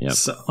 Yeah.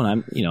 So well,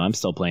 I'm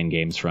still playing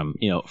games from,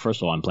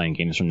 first of all, I'm playing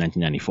games from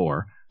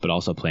 1994, but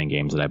also playing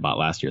games that I bought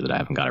last year that I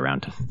haven't got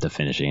around to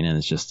finishing. And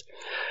it's just,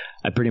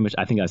 I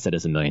think I've said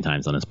this a million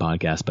times on this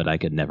podcast, but I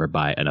could never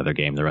buy another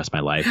game the rest of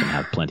my life and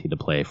have plenty to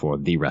play for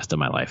the rest of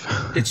my life.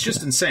 It's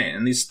just insane.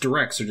 And these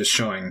directs are just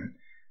showing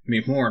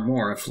me more and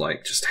more of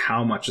like just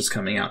how much is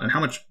coming out and how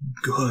much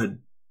good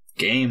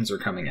games are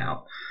coming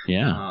out.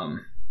 Yeah.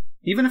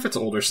 Even if it's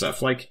older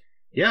stuff, like,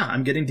 yeah,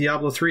 I'm getting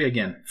Diablo 3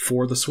 again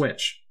for the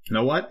Switch. You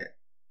know what?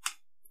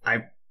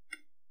 I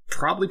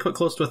probably put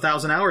close to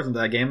 1,000 hours into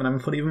that game, and I'm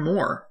gonna put even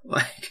more.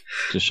 Like,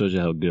 just shows you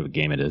how good of a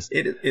game it is.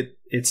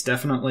 It's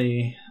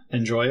definitely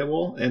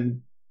enjoyable,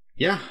 and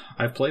yeah,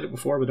 I've played it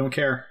before, but don't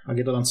care. I'll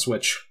get it on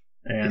Switch,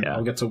 and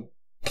I'll get to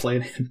play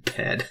it in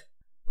bed,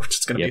 which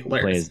is gonna be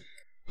hilarious.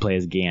 Play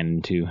as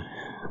Ganon too.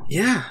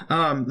 Yeah,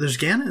 there's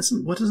Ganon.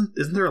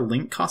 Isn't there a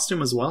Link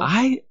costume as well?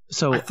 I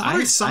thought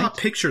I saw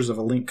pictures of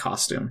a Link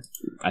costume.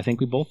 I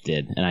think we both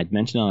did, and I'd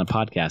mentioned it on a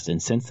podcast,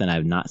 and since then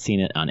I've not seen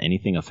it on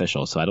anything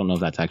official, so I don't know if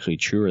that's actually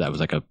true or that was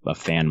like a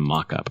fan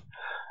mock-up.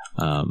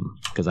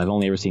 Because I've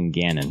only ever seen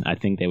Ganon. I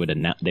think they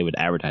would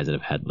advertise it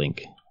if it had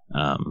Link.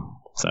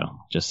 So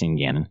just seen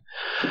Ganon.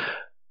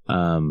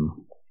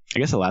 I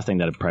guess the last thing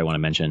that I probably want to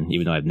mention,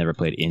 even though I've never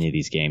played any of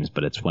these games,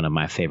 but it's one of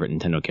my favorite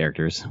Nintendo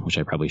characters, which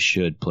I probably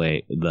should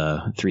play,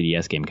 the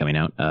 3DS game coming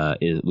out,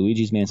 is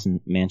Luigi's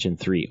Mansion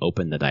 3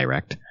 Open the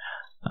Direct.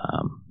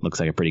 Looks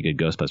like a pretty good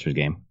Ghostbusters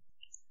game.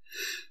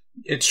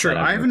 It's true.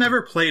 I've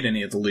never played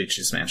any of the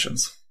Luigi's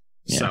Mansions.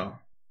 Yeah. So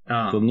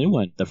the new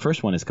one, the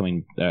first one is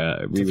coming,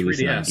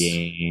 re-releasing on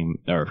game,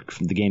 or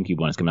the GameCube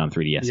one is coming out on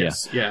 3DS.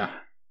 Yes, yeah.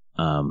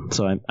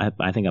 So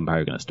I think I'm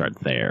probably going to start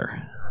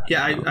there.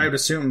 Yeah, I would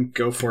assume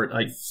go for it.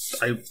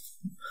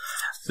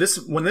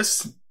 When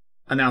this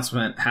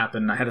announcement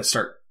happened, I had to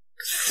start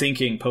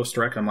thinking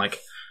post-direct. I'm like,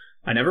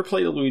 I never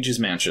played a Luigi's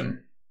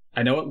Mansion.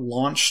 I know it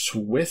launched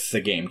with the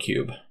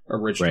GameCube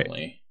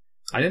originally.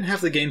 Right. I didn't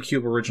have the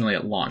GameCube originally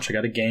at launch. I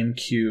got a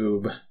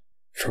GameCube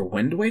for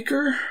Wind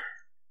Waker?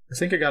 I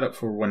think I got it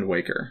for Wind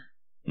Waker.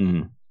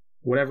 Mm-hmm.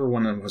 Whatever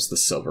one was the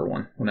silver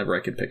one, whenever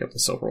I could pick up the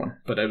silver one.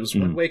 But it was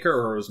Wind Waker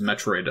or it was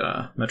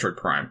Metroid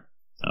Prime.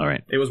 All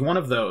right. It was one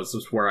of those.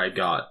 Was where I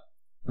got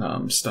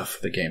stuff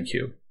for the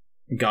GameCube.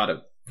 Got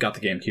the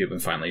GameCube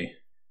and finally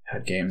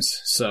had games.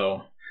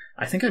 So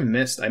I think I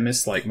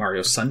missed like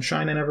Mario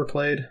Sunshine. I never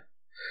played.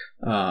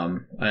 I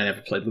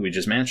never played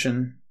Luigi's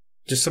Mansion.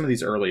 Just some of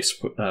these early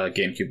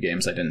GameCube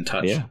games I didn't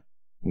touch. Yeah,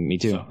 me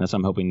too. So. That's why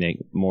I'm hoping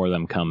more of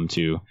them come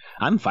to.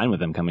 I'm fine with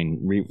them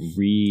coming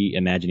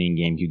reimagining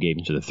GameCube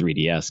games to the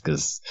 3DS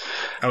because.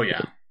 Oh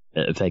yeah.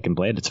 If they can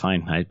play it, it's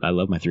fine. I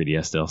love my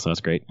 3DS still, so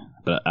that's great.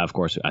 But of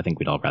course, I think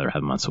we'd all rather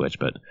have them on Switch.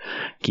 But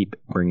keep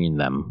bringing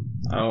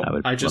them.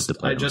 I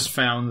just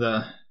found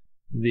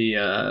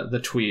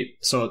the tweet.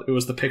 So it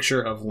was the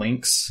picture of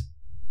Link's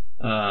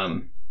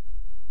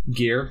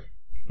gear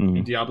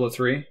in Diablo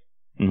 3,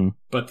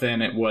 but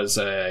then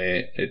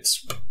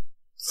it's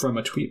from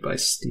a tweet by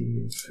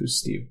Steve. Who's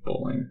Steve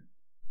Bowling?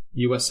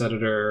 U.S.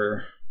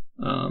 editor,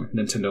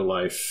 Nintendo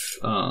Life.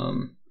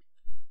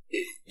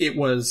 It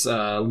was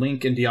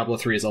Link in Diablo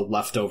 3 is a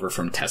leftover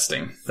from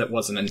testing that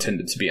wasn't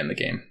intended to be in the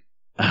game.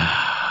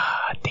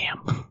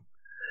 Damn.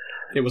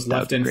 It was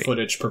left-in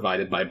footage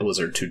provided by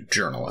Blizzard to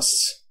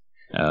journalists.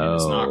 Oh. It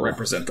does not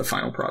represent the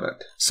final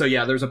product. So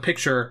yeah, there's a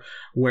picture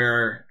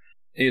where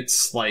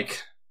it's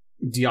like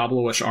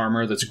Diablo-ish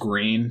armor that's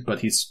green, but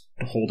he's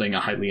holding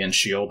a highly end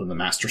shield and the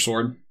Master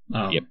Sword.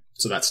 Yep.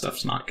 So that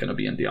stuff's not going to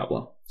be in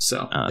Diablo.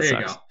 So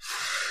there you go.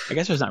 I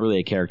guess there's not really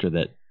a character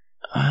that...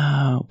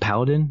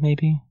 Paladin,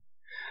 maybe?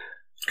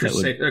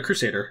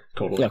 Crusader,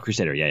 totally. Yeah,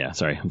 Crusader. Yeah.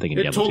 Sorry, I'm thinking.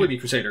 It'd totally be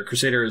Crusader.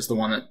 Crusader is the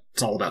one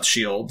that's all about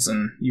shields,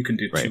 and you can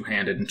do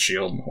two-handed and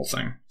shield and the whole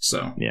thing.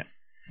 So yeah.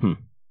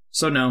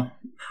 So no,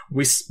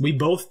 we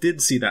both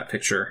did see that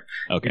picture.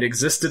 Okay. It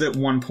existed at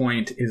one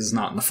point. Is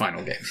not in the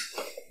final game.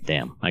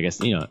 Damn. I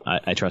guess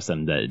I trust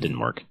them that it didn't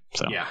work.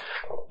 So yeah.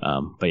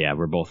 But yeah,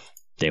 we're both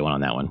day one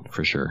on that one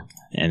for sure.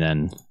 And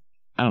then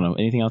I don't know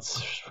anything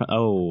else.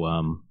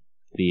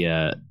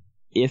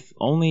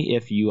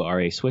 If you are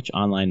a Switch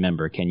Online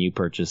member, can you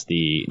purchase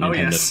the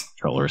Nintendo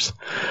controllers?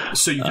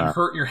 So you can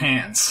hurt your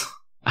hands.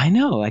 I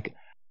know, like.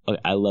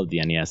 I love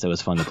the NES. It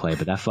was fun to play,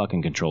 but that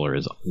fucking controller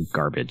is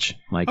garbage.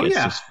 Like, it's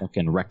just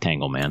fucking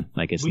rectangle, man.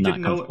 Like, it's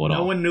not comfortable at all.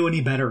 No one knew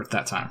any better at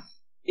that time.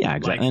 Yeah,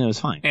 exactly. And it was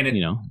fine. And it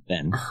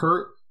then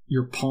hurt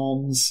your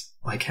palms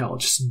like hell.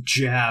 It just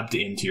jabbed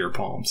into your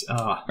palms.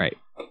 Right.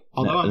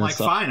 Although I'm like,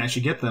 fine, I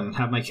should get them and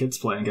have my kids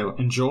play and go,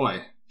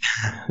 enjoy.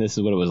 This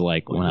is what it was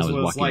like when I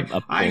was walking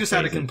up. I just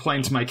had to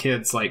complain to my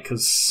kids, like,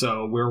 because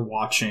we're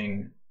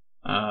watching...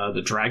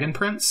 The Dragon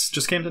Prince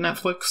just came to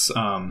Netflix.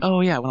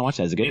 Oh yeah, I want to watch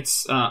that. Is it good?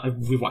 It's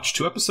we watched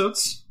 2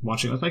 episodes.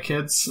 Watching it with my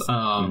kids.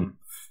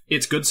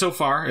 It's good so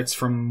far. It's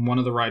from one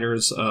of the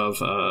writers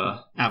of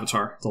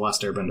Avatar: The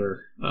Last Airbender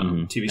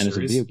TV series. And there's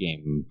a video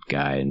game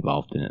guy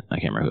involved in it.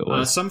 I can't remember who it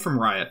was. Some from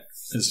Riot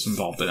is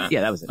involved in it.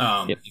 Yeah, that was it.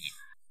 Yep.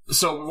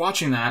 So we're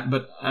watching that,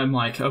 but I'm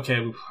like,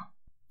 okay,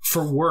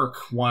 for work,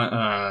 one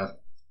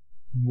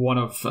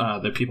of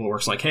the people who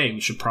works like, hey, we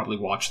should probably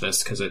watch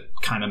this because it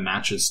kind of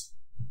matches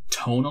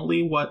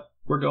tonally what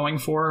we're going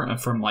for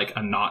from like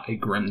not a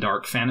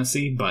grimdark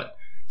fantasy but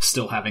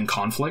still having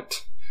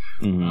conflict.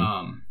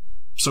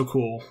 So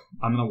cool,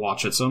 I'm gonna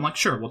watch it. So I'm like,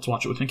 sure, let's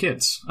watch it with my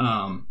kids.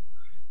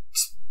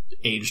 It's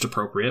aged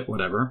appropriate,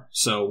 whatever.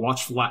 So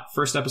watched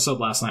first episode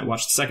last night,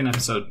 watched the second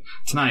episode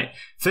tonight,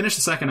 finished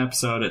the second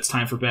episode. It's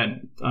time for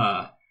bed.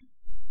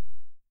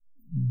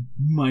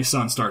 My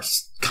son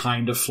starts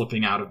kind of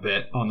flipping out a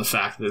bit on the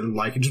fact that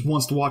like he just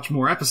wants to watch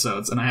more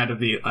episodes, and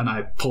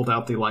I pulled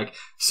out the like,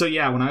 so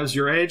yeah, when I was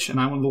your age and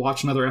I wanted to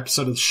watch another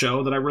episode of the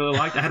show that I really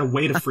liked, I had to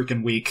wait a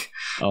freaking week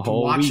to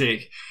watch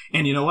it.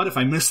 And you know what? If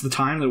I missed the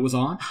time that it was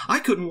on, I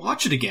couldn't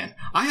watch it again.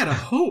 I had a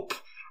hope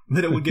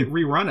that it would get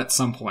rerun at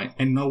some point,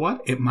 and you know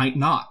what? It might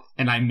not,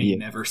 and I may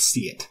never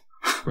see it.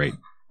 Right.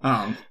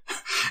 And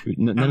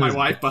my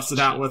wife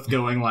busted out with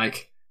going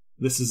like,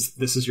 "This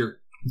is your."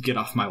 Get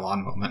off my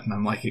lawn moment, and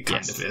I'm like, it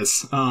kind of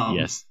is.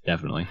 Yes,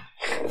 definitely.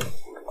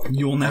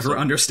 You'll never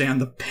understand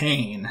the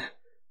pain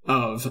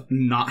of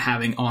not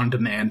having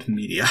on-demand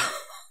media.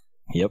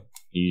 Yep.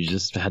 You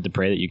just had to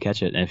pray that you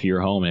catch it. And if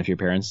you're home and if your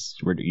parents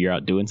you're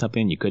out doing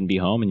something, you couldn't be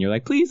home, and you're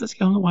like, please, let's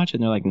go home and watch it.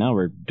 And they're like, no,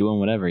 we're doing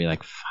whatever. You're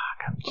like,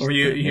 fuck. Or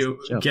you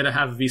get to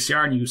have a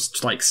VCR and you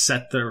like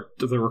set the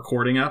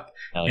recording up,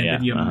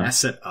 then you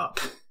mess it up.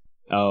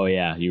 Oh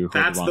yeah, you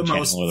record That's the wrong the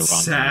most channel or the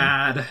wrong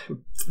sad.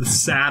 The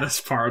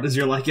saddest part is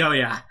you're like, oh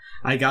yeah,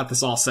 I got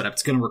this all set up.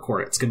 It's gonna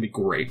record it. It's gonna be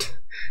great.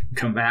 You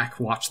come back,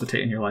 watch the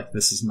tape, and you're like,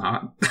 this is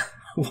not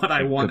what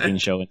I wanted. Cooking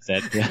show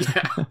instead.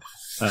 Yeah.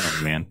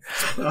 Oh man,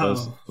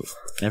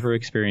 never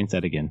experience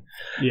that again.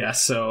 Yeah,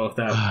 so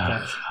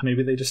that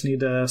maybe they just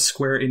need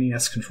Square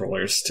NES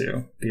controllers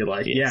to be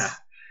like,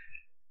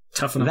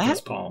 toughen up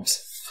those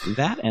palms.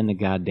 That and the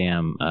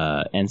goddamn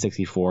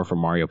N64 for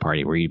Mario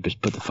Party, where you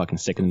just put the fucking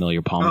stick in the middle of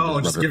your palm. Oh,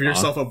 and just give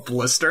yourself a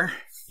blister?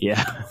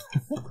 Yeah.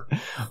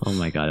 Oh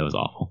my god, it was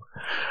awful.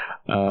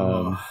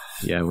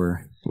 Yeah,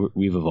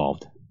 we've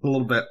evolved. A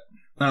little bit.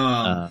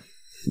 But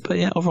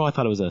yeah, overall I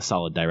thought it was a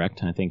solid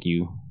direct. I think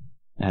you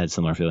had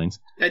similar feelings.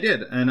 I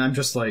did, and I'm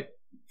just like,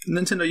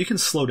 Nintendo, you can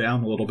slow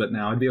down a little bit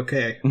now. It'd be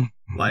okay.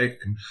 Like,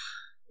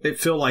 it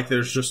feel like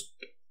there's just,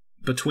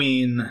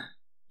 between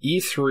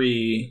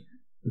E3,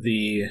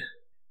 the...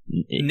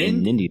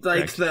 Nindy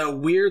like the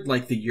weird,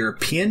 like the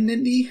European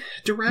Nindy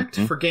Direct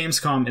for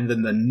Gamescom, and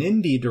then the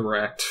Nindy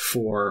Direct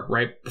for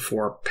right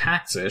before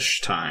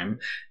PAX-ish time,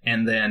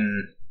 and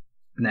then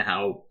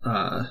now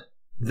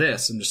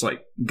this. I'm just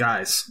like,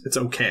 guys, it's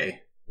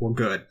okay, we're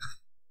good.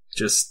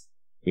 Just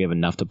we have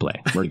enough to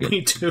play. We're good.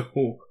 Me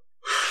too.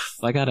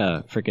 I got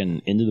a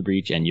freaking Into the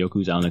Breach and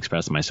Yoku's Island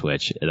Express on my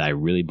Switch. And I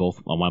want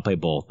to play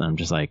both. And I'm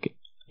just like,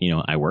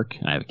 I work,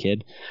 I have a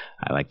kid,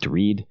 I like to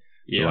read,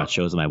 I watch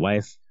shows with my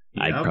wife.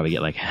 Yep. I'd probably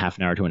get like half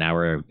an hour to an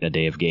hour a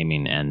day of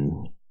gaming,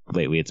 and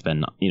lately it's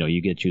been,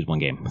 you get to choose one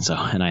game. So,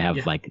 and I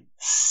have like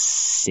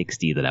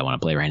 60 that I want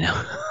to play right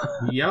now.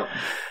 Yep.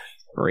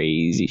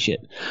 Crazy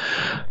shit.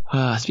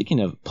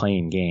 Speaking of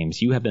playing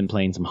games, you have been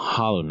playing some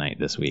Hollow Knight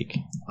this week.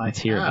 Let's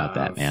hear about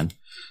that, man.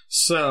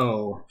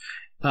 So,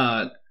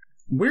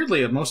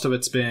 weirdly, most of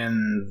it's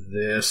been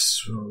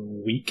this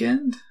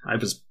weekend. I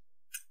was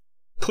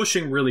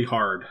pushing really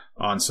hard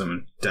on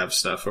some dev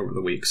stuff over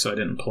the week, so I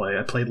didn't play.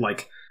 I played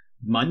like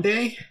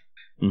Monday,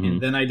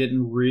 and then I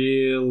didn't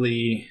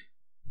really...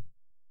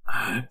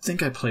 I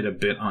think I played a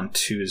bit on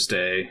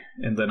Tuesday,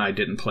 and then I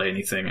didn't play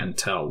anything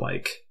until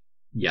like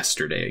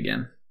yesterday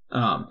again.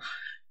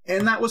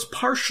 And that was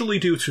partially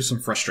due to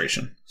some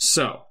frustration.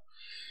 So...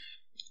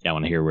 Yeah, I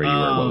want to hear where you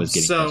were, what was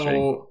getting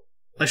frustrating.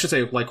 I should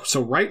say, like,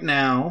 so right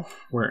now,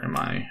 where am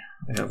I?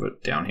 I have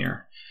it down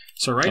here.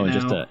 So right now...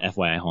 just a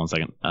FYI, hold on a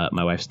second.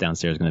 My wife's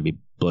downstairs going to be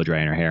blow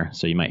drying her hair,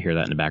 so you might hear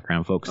that in the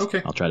background, folks.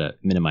 Okay. I'll try to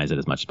minimize it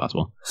as much as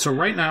possible. So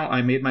right now,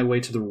 I made my way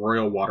to the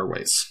Royal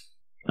Waterways.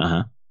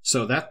 Uh-huh.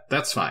 So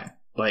that's fine.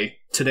 Like,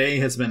 today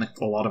has been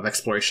a lot of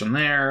exploration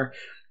there.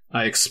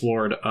 I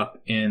explored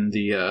up in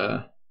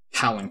the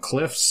Howling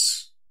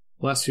Cliffs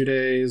last few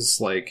days,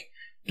 like,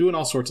 doing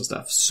all sorts of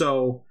stuff.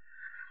 So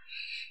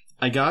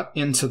I got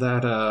into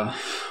that,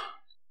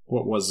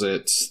 what was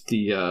it?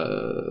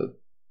 The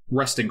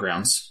resting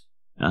grounds.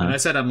 Uh-huh. And I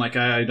said, I'm like,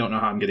 I don't know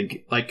how I'm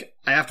getting, like,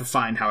 I have to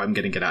find how I'm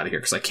going to get out of here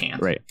because I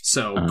can't. Right.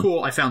 So,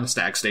 cool, I found the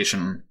stag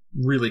station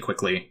really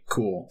quickly.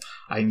 Cool,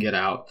 I can get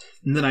out.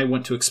 And then I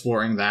went to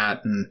exploring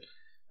that and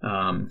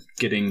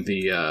getting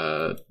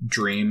the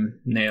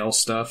dream nail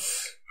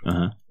stuff.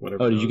 Uh-huh.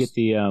 Whatever. Oh, did you get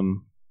the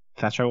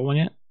fast travel one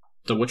yet?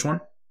 The which one?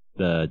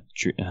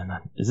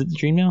 Is it the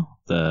dream nail?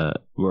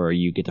 Where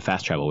you get to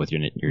fast travel with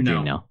your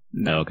dream nail?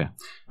 No. Oh, okay.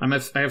 I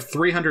have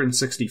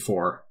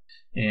 364.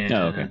 And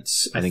okay.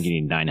 I think you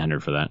need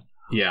 900 for that.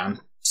 Yeah, I'm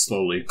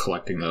slowly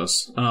collecting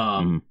those.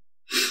 I've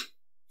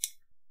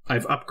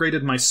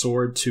upgraded my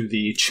sword to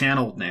the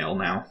channeled nail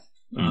now,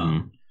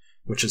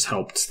 which has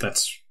helped.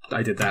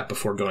 I did that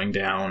before going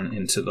down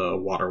into the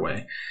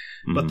waterway.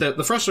 But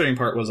the frustrating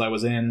part was I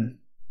was in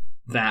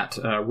that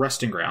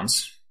resting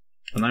grounds,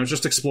 and I was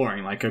just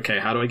exploring, like, okay,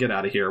 how do I get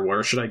out of here?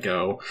 Where should I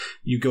go?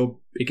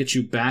 It gets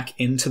you back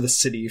into the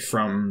city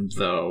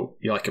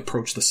you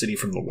approach the city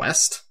from the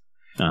west.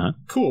 Uh-huh.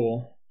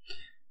 Cool.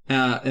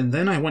 And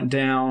then I went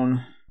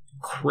down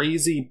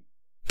crazy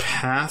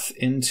path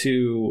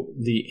into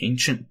the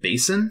ancient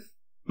basin.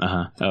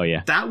 Uh-huh. Oh,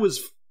 yeah. That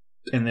was,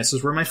 and this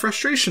is where my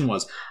frustration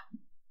was.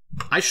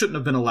 I shouldn't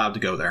have been allowed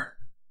to go there.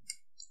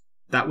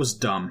 That was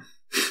dumb.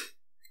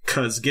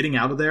 Because getting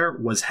out of there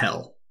was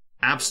hell.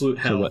 Absolute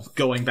hell.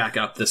 Going back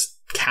up this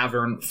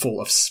cavern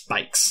full of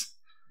spikes.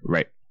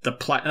 Right. And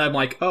I'm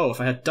like, oh, if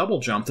I had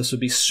double jump, this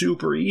would be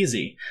super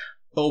easy.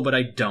 Oh, but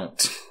I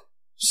don't.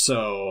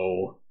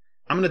 So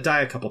I'm going to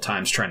die a couple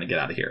times trying to get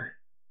out of here.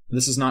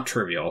 This is not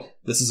trivial.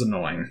 This is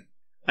annoying.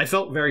 I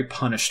felt very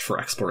punished for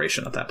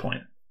exploration at that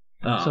point.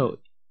 So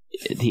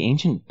the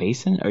ancient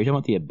basin? Are you talking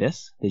about the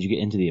abyss? Did you get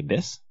into the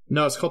abyss?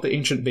 No, it's called the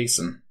ancient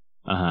basin.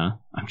 Uh-huh.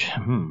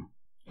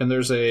 And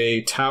there's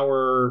a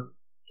tower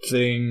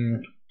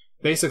thing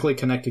basically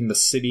connecting the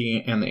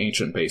city and the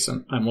ancient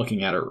basin. I'm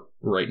looking at it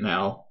right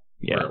now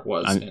where it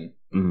was.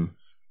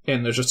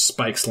 And there's just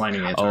spikes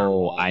lining it.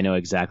 Oh, I know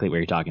exactly what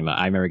you're talking about.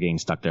 I remember getting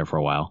stuck there for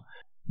a while.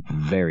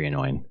 Very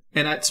annoying.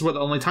 And that's the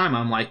only time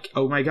I'm like,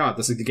 oh my god,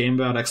 this is a game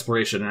about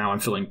exploration, and now I'm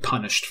feeling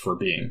punished for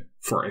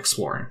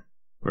exploring.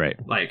 Right.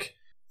 Like,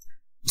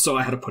 so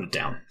I had to put it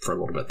down for a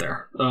little bit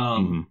there.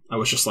 I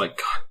was just like,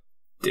 god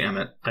damn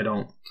it, I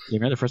don't... You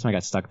remember the first time I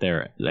got stuck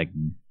there, like,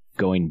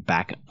 going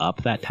back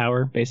up that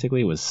tower,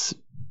 basically, was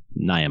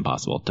nigh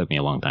impossible. It took me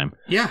a long time.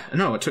 Yeah,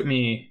 no, it took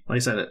me, like I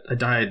said, I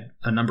died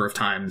a number of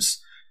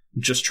times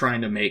just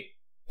trying to make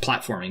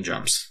platforming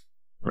jumps.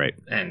 Right.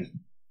 And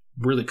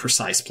really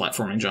precise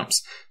platforming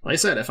jumps. Like I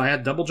said, if I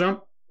had double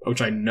jump,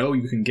 which I know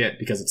you can get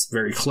because it's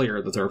very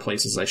clear that there are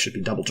places I should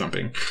be double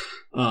jumping,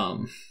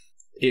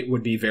 it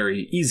would be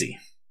very easy.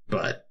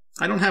 But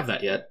I don't have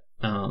that yet.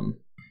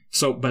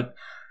 But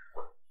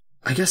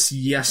I guess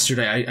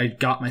yesterday I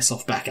got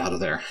myself back out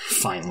of there,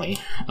 finally.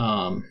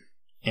 And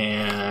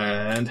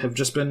have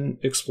just been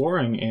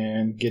exploring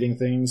and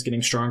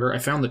getting stronger. I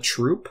found the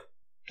troop.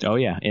 Oh,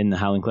 yeah, in the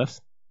Howling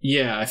Cliffs?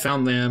 Yeah, I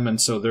found them,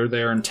 and so they're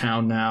there in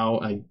town now.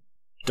 I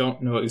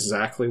don't know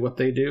exactly what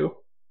they do.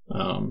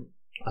 I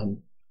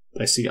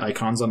see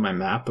icons on my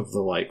map of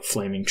the, like,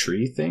 flaming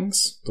tree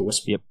things, the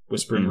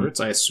whispering roots.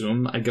 I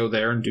assume I go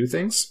there and do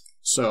things.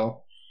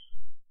 So,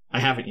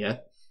 I haven't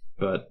yet,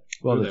 but...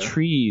 Well, the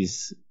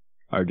trees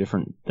are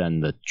different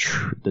than the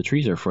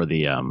trees are for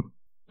the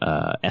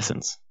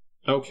essence.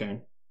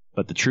 Okay.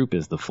 But the troop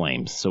is the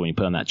flames, so when you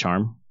put on that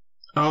charm...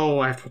 Oh,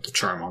 I have to put the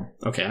charm on.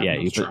 Okay. Yeah,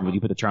 you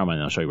put the charm on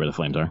and I'll show you where the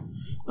flames are.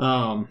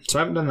 So I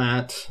haven't done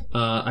that.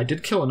 I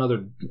did kill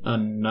another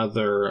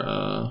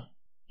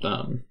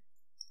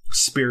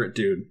spirit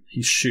dude.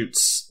 He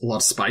shoots a lot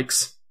of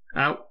spikes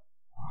out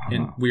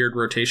in weird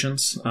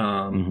rotations.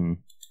 Who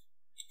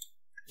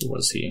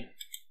was he?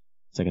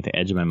 It's like at the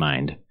edge of my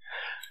mind.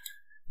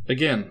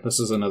 Again,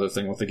 this is another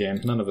thing with the game.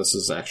 None of this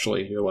is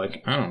actually, you're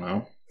like, I don't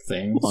know,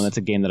 things. Well, and that's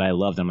a game that I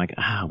loved. I'm like,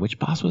 which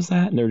boss was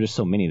that? And there were just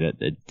so many that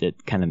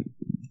it kind of,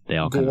 they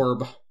all kind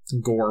of...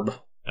 Gorb.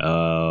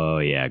 Oh,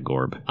 yeah,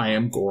 Gorb. I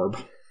am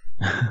Gorb.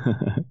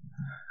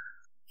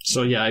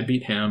 So, yeah, I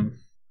beat him.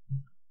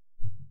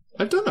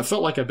 I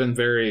felt like I've been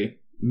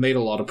made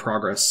a lot of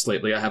progress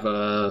lately. I have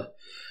got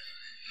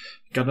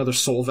another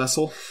soul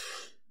vessel.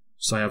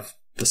 So I have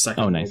the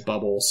second little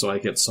bubble, so I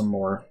get some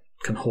more,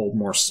 can hold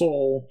more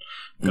soul.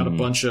 Got a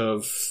bunch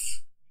of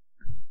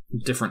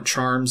different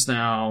charms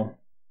now.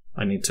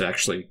 I need to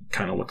actually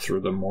kind of look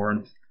through them more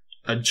and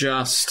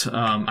adjust.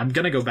 I'm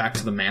going to go back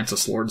to the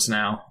Mantis Lords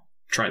now.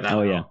 Try that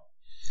out. Yeah.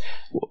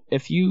 Well,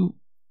 if you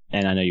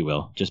and I know you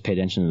will, just pay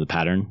attention to the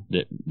pattern.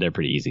 They're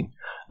pretty easy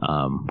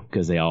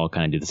because they all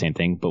kind of do the same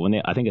thing. But when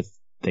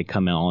they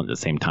come out all at the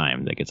same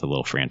time, that gets a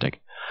little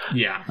frantic.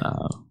 Yeah.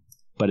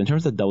 But in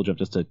terms of the double jump,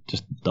 just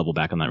double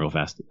back on that real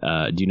fast.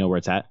 Do you know where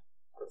it's at?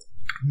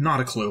 Not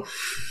a clue.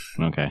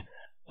 Okay.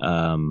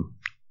 How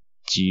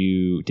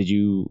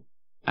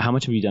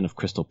much have you done of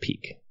Crystal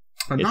Peak?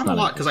 Not a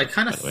lot, because I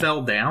kind of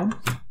fell down.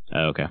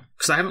 Oh, okay.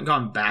 Because I haven't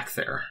gone back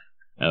there.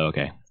 Oh,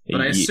 okay.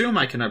 But I assume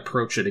I can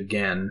approach it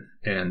again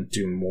and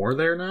do more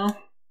there now?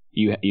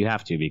 You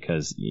have to,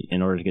 because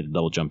in order to get the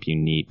double jump,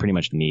 you pretty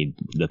much need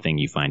the thing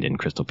you find in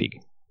Crystal Peak.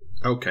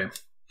 Okay.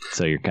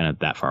 So you're kind of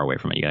that far away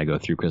from it. You gotta go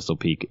through Crystal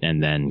Peak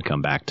and then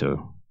come back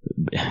to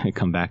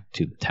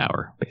the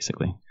tower,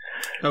 basically.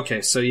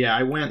 Okay, so yeah,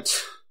 I went,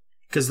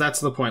 because that's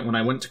the point when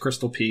I went to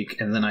Crystal Peak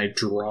and then I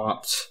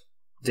dropped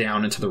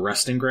down into the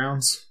resting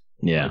grounds.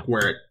 Yeah.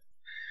 Where it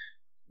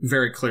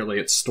very clearly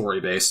it's story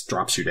based,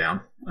 drops you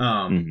down.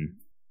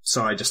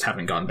 So I just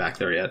haven't gone back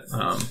there yet.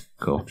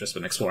 Cool. I've just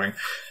been exploring.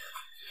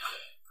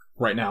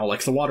 Right now,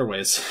 like the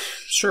waterways,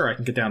 sure, I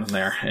can get down in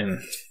there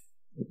and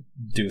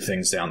do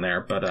things down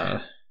there, but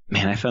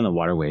man, I found the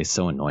waterways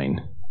so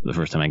annoying the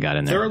first time I got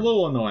in there. They're a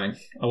little annoying,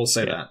 I will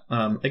say that.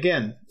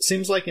 Again,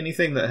 seems like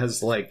anything that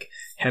has like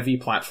heavy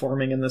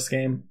platforming in this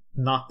game,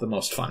 not the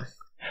most fun.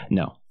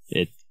 No,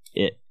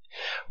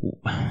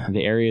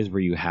 the areas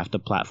where you have to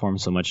platform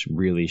so much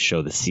really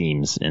show the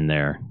seams in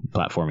their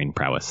platforming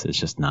prowess. It's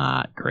just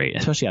not great,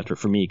 especially after,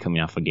 for me,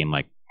 coming off a game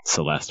like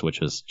Celeste,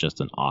 which was just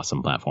an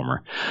awesome platformer.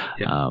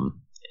 Yeah.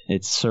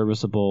 It's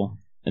serviceable.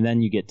 And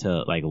then you get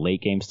to like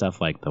late game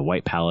stuff like the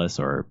White Palace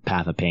or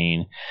Path of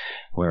Pain,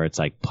 where it's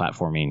like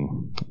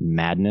platforming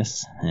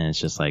madness, and it's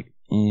just like,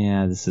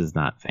 yeah, this is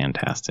not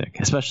fantastic,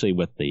 especially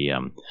with the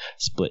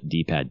split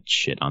D-pad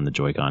shit on the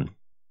Joy-Con.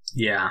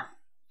 Yeah,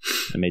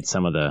 it made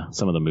some of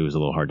the moves a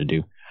little hard to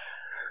do,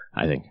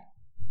 I think.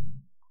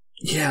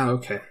 Yeah,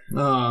 okay.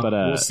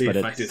 We'll see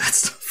if I do that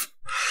stuff.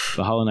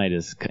 But Hollow Knight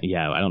is,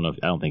 I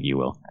don't think you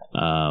will.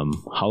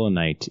 Hollow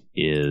Knight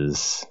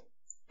is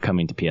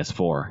coming to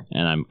PS4,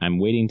 and I'm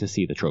waiting to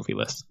see the trophy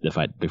list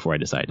before I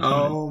decide.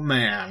 Oh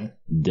man,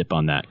 dip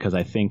on that, because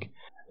I think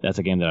that's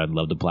a game that I'd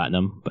love to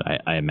platinum, but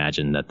I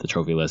imagine that the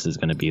trophy list is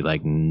going to be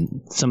like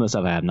some of the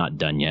stuff I have not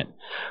done yet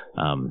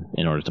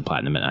in order to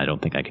platinum it. I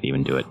don't think I could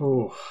even do it.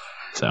 Ooh.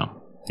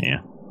 So yeah,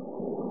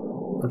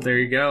 but there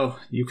you go.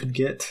 You could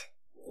get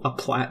a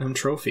platinum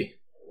trophy.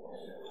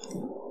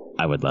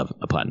 I would love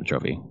a platinum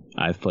trophy.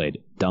 I've played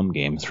dumb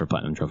games for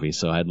platinum trophies,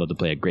 so I'd love to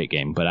play a great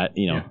game. But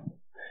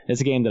it's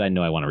a game that I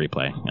know I want to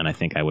replay, and I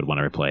think I would want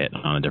to replay it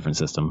on a different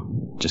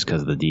system just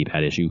because of the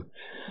D-pad issue.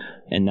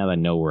 And now that I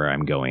know where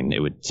I'm going, I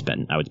would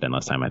spend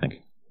less time, I think.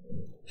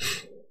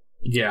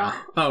 Yeah.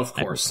 Oh, of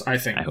course. I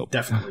hope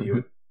definitely you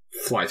would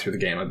fly through the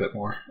game a bit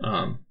more.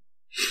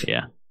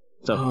 Yeah.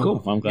 So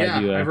cool. Well, I'm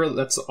glad you.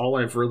 That's all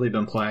I've really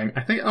been playing.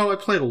 I think. I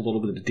played a little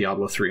bit of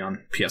Diablo 3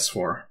 on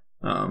PS4.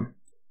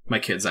 My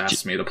kids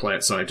asked me to play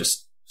it, so I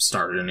just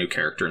started a new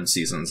character in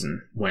Seasons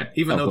and went.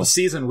 Even though the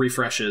season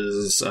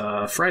refreshes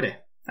Friday.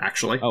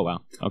 Actually. Oh, wow.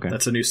 Okay.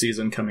 That's a new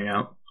season coming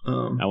out.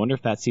 I wonder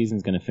if that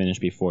season's going to finish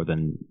before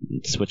the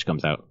Switch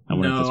comes out.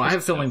 I have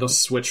a feeling the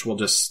Switch will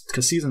just...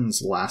 Because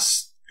seasons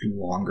last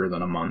longer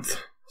than a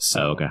month.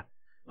 So, okay.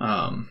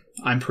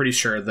 I'm pretty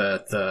sure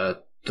that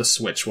the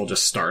Switch will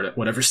just start at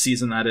whatever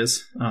season that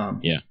is.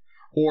 Yeah.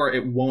 Or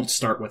it won't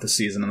start with a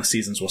season and the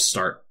seasons will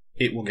start...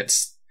 It will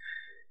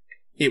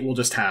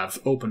just have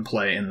open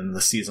play and then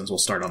the seasons will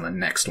start on the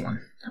next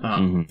one.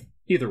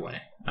 Either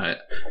way.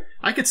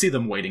 I could see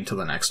them waiting till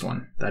the next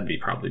one. That'd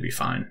probably be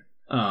fine.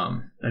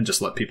 And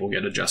just let people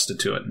get adjusted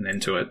to it and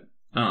into it.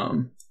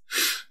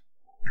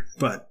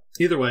 But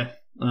either way,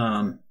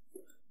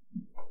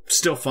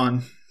 still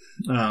fun.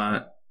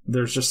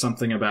 There's just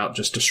something about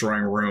just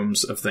destroying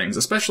rooms of things,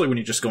 especially when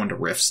you just go into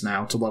rifts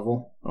now to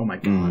level. Oh my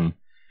god.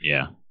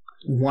 Yeah.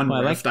 One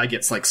rift, I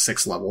get like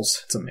 6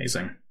 levels. It's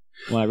amazing.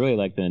 Well, I really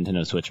like the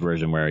Nintendo Switch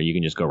version where you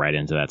can just go right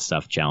into that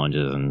stuff,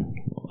 challenges and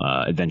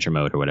adventure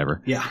mode or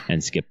whatever. Yeah.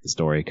 And skip the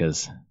story,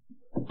 because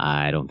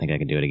I don't think I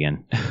can do it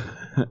again.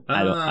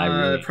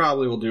 I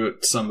probably will do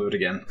it some of it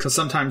again, because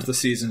sometimes the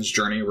season's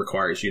journey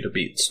requires you to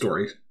beat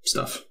story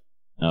stuff.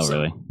 Oh,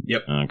 really?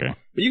 Yep. Okay.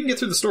 But you can get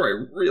through the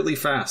story really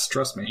fast,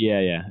 trust me.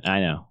 Yeah, I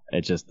know.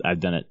 It's just,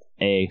 I've done it,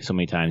 A, so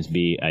many times,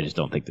 B, I just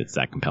don't think it's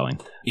that compelling.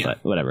 Yeah.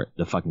 But whatever.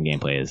 The fucking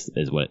gameplay is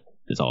what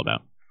it's all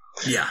about.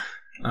 Yeah.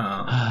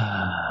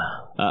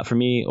 For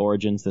me,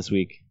 Origins this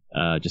week,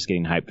 just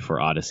getting hyped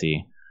for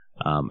Odyssey.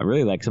 I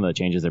really like some of the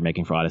changes they're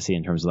making for Odyssey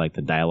in terms of like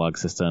the dialogue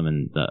system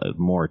and the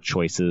more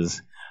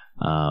choices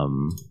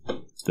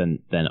than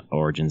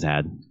Origins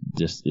had,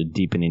 just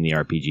deepening the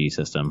RPG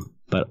system.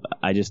 But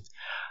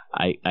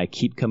I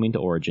keep coming to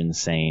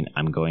Origins saying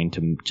I'm going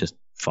to just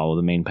follow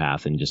the main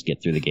path and just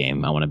get through the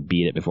game. I want to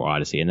beat it before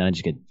Odyssey, and then I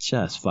just get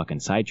fucking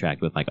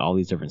sidetracked with like all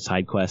these different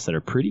side quests that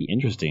are pretty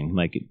interesting.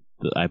 Like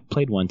I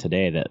played one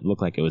today that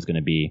looked like it was going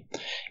to be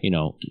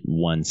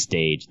one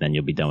stage, then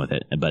you'll be done with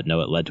it. But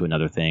no, it led to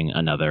another thing,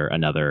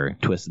 another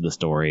twist of the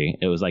story.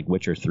 It was like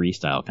Witcher 3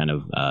 style kind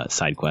of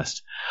side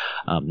quest.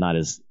 Not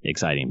as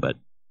exciting, but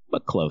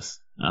close.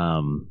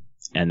 And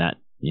that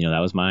that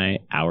was my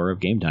hour of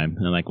game time.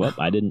 And I'm like, well,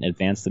 I didn't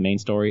advance the main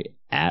story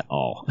at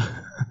all,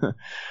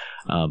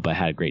 but I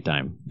had a great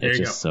time. It's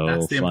just so fun.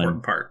 That's the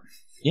important part.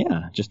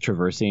 Yeah, just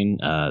traversing.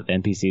 The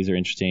NPCs are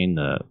interesting.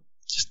 The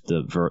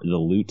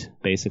loot,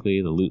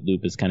 basically, the loot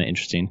loop is kind of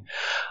interesting.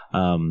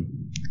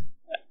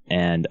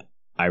 And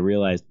I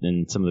realized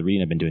in some of the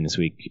reading I've been doing this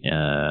week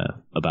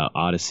about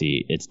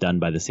Odyssey, it's done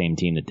by the same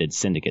team that did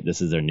Syndicate.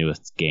 This is their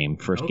newest game,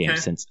 first game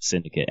since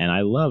Syndicate, and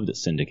I loved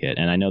Syndicate.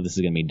 And I know this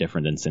is going to be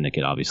different than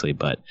Syndicate, obviously,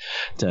 but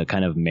to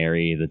kind of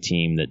marry the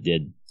team that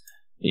did,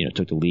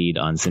 took the lead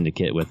on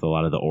Syndicate with a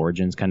lot of the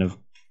Origins kind of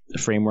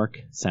framework,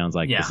 sounds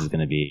like this is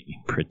going to be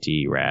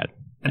pretty rad.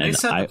 And they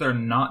said that they're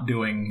not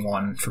doing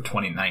one for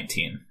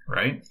 2019,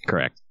 right?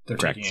 Correct.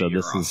 Correct. So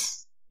this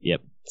is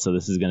So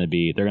this is going to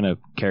be, they're going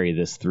to carry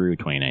this through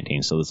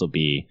 2019. So this will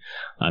be,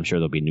 I'm sure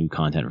there'll be new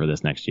content for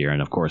this next year.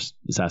 And of course,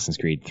 Assassin's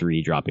Creed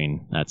 3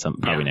 dropping, that's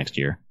probably next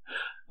year.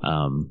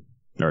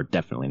 Or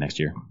definitely next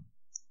year.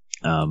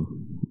 I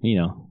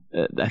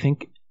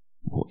think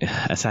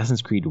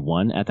Assassin's Creed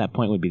 1 at that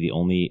point would be the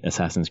only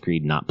Assassin's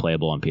Creed not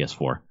playable on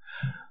PS4.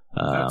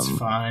 That's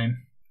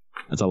fine.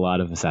 That's a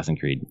lot of Assassin's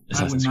Creed.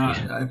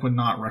 I would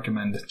not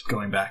recommend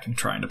going back and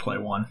trying to play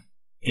one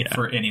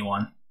for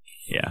anyone.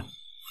 Yeah.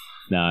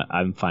 No,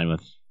 I'm fine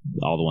with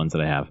all the ones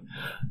that I have.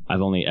 I've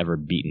only ever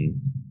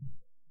beaten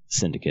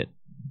Syndicate.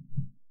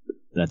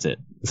 That's it.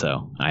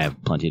 So I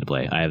have plenty to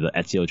play. I have the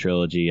Ezio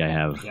trilogy. I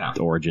have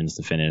the Origins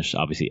to finish.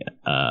 Obviously,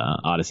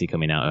 Odyssey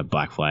coming out,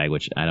 Black Flag,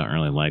 which I don't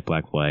really like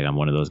Black Flag. I'm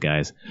one of those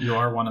guys. You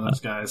are one of those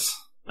guys.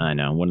 I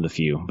know, one of the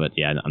few. But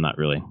yeah, I'm not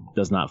really.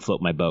 Does not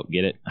float my boat.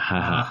 Get it? Ha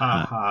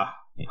ha ha.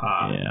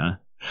 Yeah.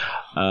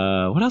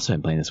 What else have I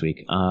been playing this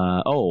week?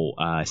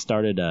 I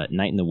started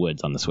Night in the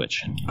Woods on the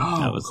Switch. Oh,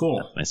 that was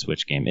cool. My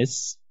Switch game.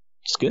 It's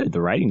good. The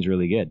writing's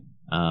really good.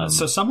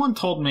 So someone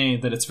told me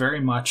that it's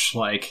very much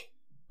like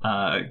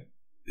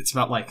it's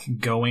about like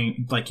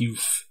going, like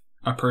you've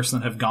a person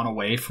that have gone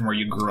away from where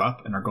you grew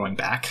up and are going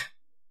back.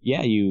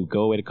 Yeah, you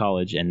go away to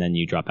college and then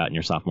you drop out in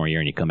your sophomore year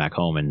and you come back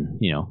home and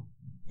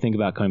think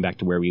about coming back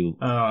to where we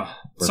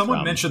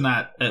someone mentioned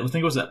that, I think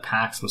it was at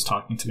PAX was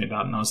talking to me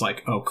about it, and I was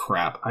like, oh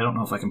crap, I don't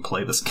know if I can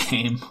play this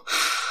game.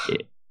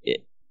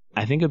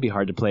 I think it would be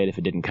hard to play it if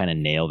it didn't kind of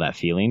nail that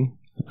feeling,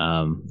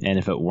 and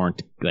if it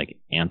weren't like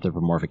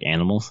anthropomorphic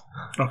animals.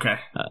 Okay.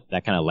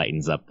 That kind of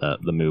lightens up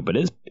the mood, but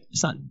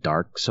it's not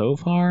dark so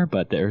far,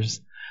 but there's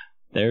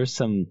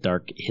some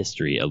dark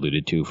history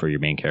alluded to for your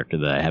main character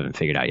that I haven't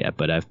figured out yet,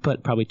 but I've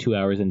put probably 2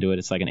 hours into it.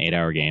 It's like an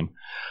 8-hour game.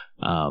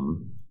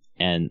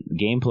 And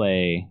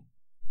gameplay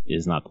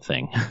is not the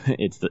thing.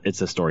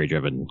 It's a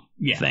story-driven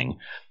thing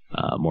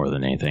more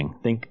than anything.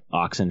 Think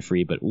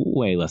Oxenfree, but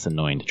way less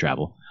annoying to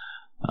travel,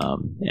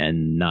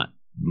 and not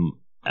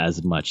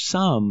as much.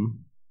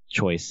 Some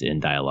choice in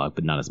dialogue,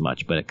 but not as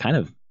much. But it kind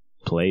of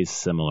plays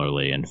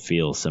similarly and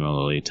feels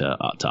similarly to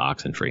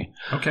Oxenfree.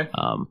 Okay.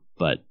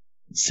 But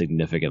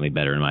significantly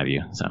better in my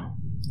view. So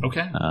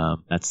okay.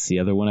 That's the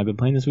other one I've been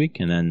playing this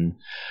week, and then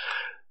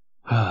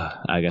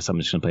I guess I'm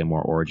just gonna play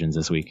more Origins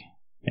this week.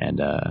 And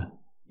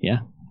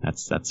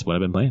that's what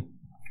I've been playing.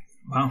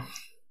 Wow,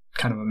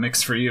 kind of a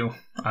mix for you.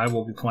 I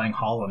will be playing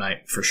Hollow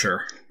Knight for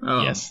sure.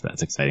 Yes,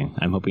 that's exciting.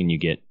 I'm hoping you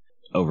get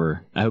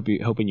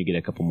hoping you get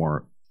a couple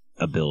more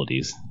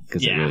abilities,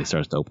 because it really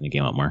starts to open the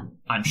game up more.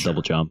 I'm sure.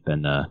 Double jump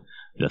and the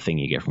thing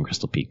you get from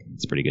Crystal Peak.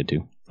 It's pretty good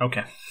too.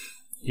 Okay.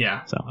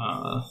 Yeah. So.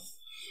 I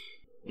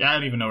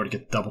don't even know where to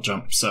get the double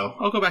jump, so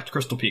I'll go back to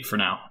Crystal Peak for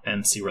now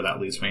and see where that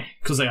leaves me.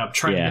 Because I'm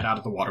trying to get out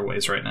of the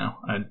waterways right now.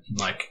 I'm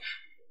like,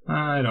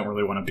 I don't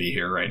really want to be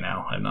here right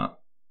now. I'm not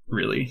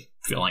really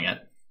feeling it.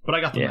 But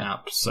I got the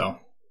map, so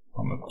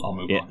I'll move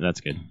on. Yeah,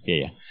 that's good.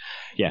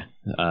 Yeah.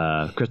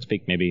 Crystal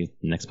Peak, maybe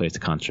the next place to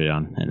concentrate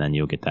on, and then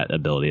you'll get that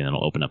ability, and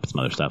it'll open up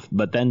some other stuff.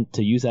 But then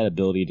to use that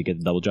ability to get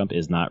the double jump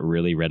is not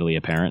really readily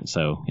apparent,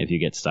 so if you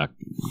get stuck,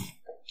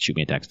 shoot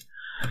me a text.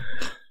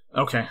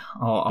 Okay.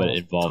 But it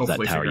involves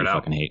that tower you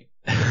fucking hate.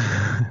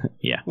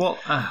 Yeah. Well,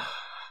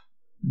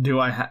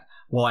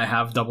 will I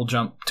have double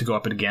jump to go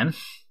up it again?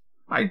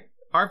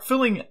 I'm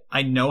feeling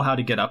I know how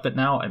to get up it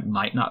now. It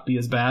might not be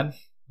as bad,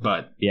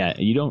 but yeah,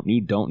 you don't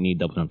need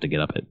double jump to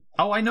get up it.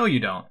 Oh, I know you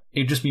don't.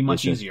 It'd just be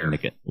much easier.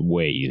 Make it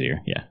way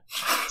easier. Yeah.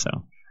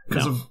 So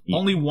because of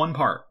only one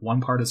part.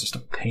 One part is just a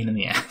pain in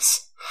the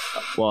ass.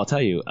 Well, I'll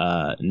tell you.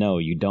 No,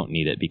 you don't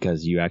need it,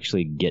 because you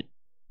actually get.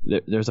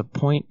 There's a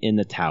point in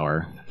the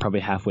tower, probably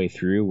halfway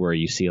through, where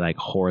you see like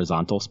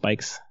horizontal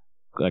spikes,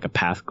 like a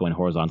path going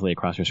horizontally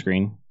across your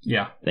screen.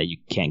 Yeah. That you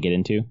can't get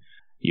into.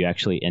 You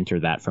actually enter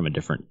that from a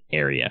different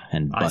area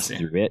and bust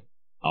through it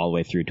all the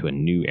way through to a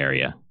new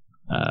area,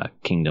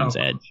 Kingdom's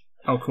Edge.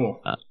 Oh,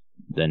 cool.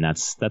 Then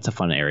that's a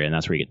fun area, and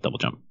that's where you get double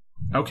jump.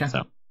 Okay.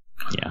 So,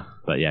 yeah.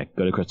 But yeah,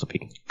 go to Crystal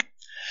Peak.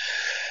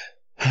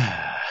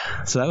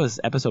 So that was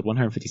episode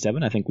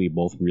 157. I think we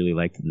both really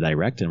liked the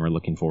direct, and we're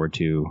looking forward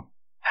to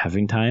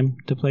having time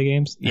to play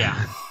games.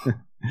 Yeah.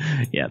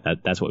 Yeah,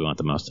 that's what we want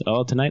the most.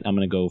 Oh, tonight I'm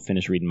going to go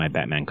finish reading my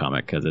Batman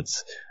comic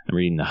because I'm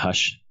reading the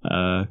Hush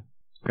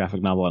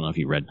graphic novel. I don't know if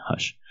you read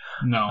Hush.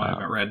 No, I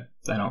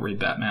don't read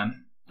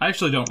Batman. I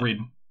actually don't read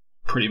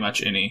pretty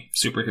much any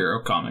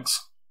superhero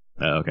comics.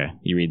 Oh, okay.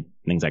 You read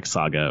things like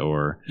Saga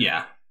or...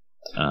 Yeah.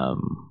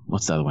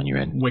 What's the other one you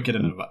read? Wicked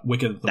and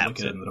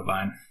the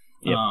Divine.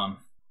 Yep.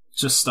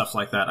 Just stuff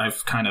like that.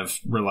 I've kind of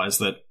realized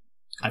that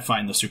I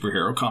find the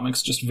superhero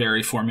comics just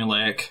very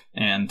formulaic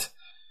and...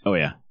 Oh,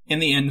 yeah. In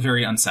the end,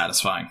 very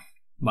unsatisfying.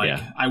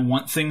 I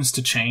want things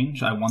to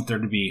change. I want there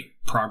to be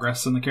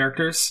progress in the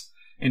characters.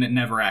 And it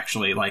never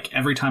actually,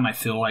 every time I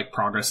feel like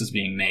progress is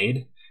being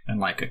made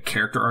and, a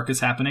character arc is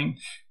happening,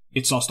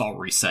 it's just all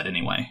reset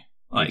anyway.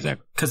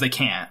 Exactly. Because they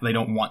can't. They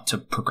don't want to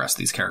progress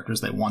these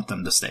characters. They want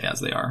them to stay as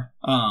they are.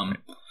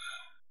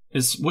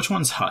 Which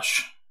one's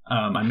Hush?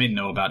 I made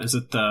know about. Is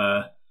it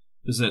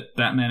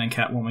Batman and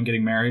Catwoman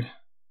getting married?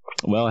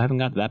 Well, I haven't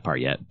got to that part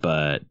yet,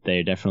 but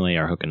they definitely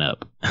are hooking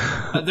up.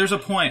 There's a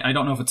point. I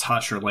don't know if it's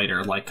Hush or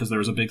later, because there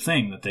was a big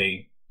thing that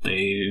they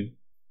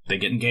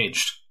get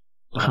engaged.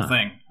 The whole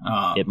thing.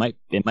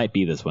 It might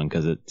be this one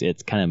because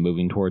it's kind of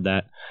moving toward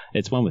that.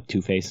 It's one with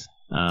Two-Face.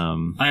 I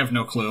have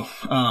no clue.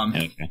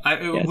 Okay.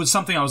 It was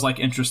something I was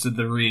interested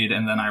to read,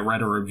 and then I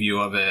read a review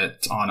of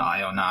it on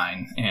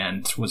IO9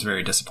 and was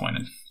very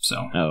disappointed.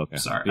 So,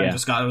 sorry. Yeah.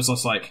 I was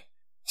just like,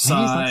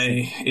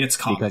 sigh, it's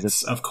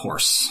comics, of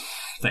course.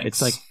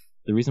 Thanks. It's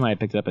the reason why I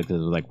picked it up is because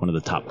it was one of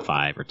the top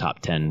 5 or top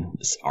 10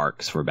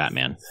 arcs for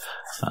Batman.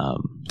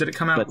 Did it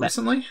come out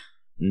recently?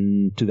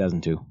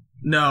 2002.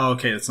 No,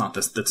 okay, that's not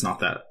this. That's not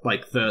that.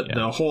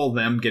 The whole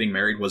them getting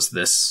married was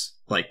this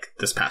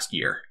past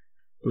year.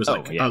 It was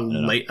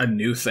a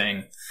new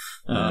thing.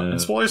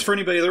 And spoilers for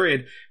anybody that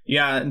read.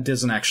 Yeah, it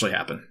doesn't actually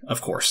happen.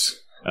 Of course.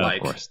 Of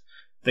course.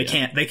 They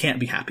can't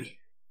be happy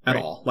at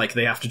all.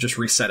 They have to just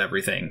reset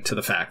everything to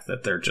the fact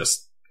that they're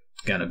just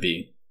gonna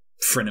be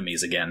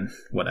frenemies again.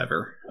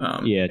 Whatever.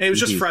 It was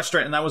just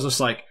frustrating. That was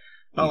just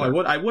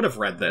I would have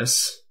read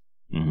this,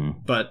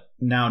 but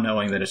now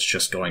knowing that it's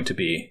just going to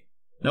be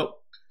nope.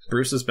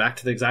 Bruce is back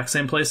to the exact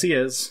same place he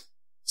is.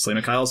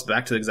 Selena Kyle's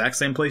back to the exact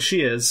same place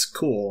she is.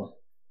 Cool.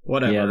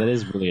 Whatever. Yeah, that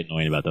is really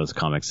annoying about those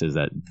comics is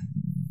that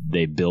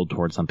they build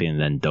towards something and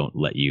then don't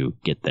let you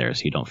get there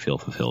so you don't feel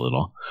fulfilled at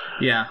all.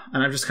 Yeah,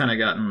 and I've just kind of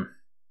gotten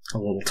a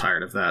little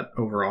tired of that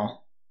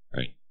overall.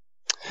 Right.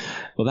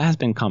 Well, that has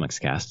been Comics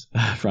Cast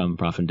from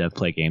Prof and Dev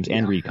Play Games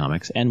and read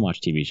comics and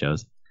watch TV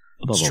shows.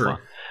 Blah, blah, blah.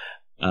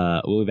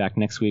 We'll be back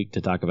next week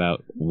to talk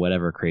about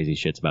whatever crazy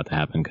shit's about to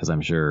happen because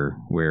I'm sure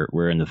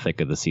we're in the thick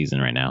of the season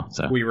right now.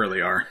 So we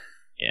really are.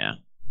 Yeah.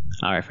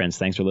 All right, friends.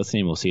 Thanks for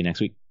listening. We'll see you next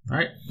week. All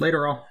right.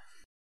 Later, all.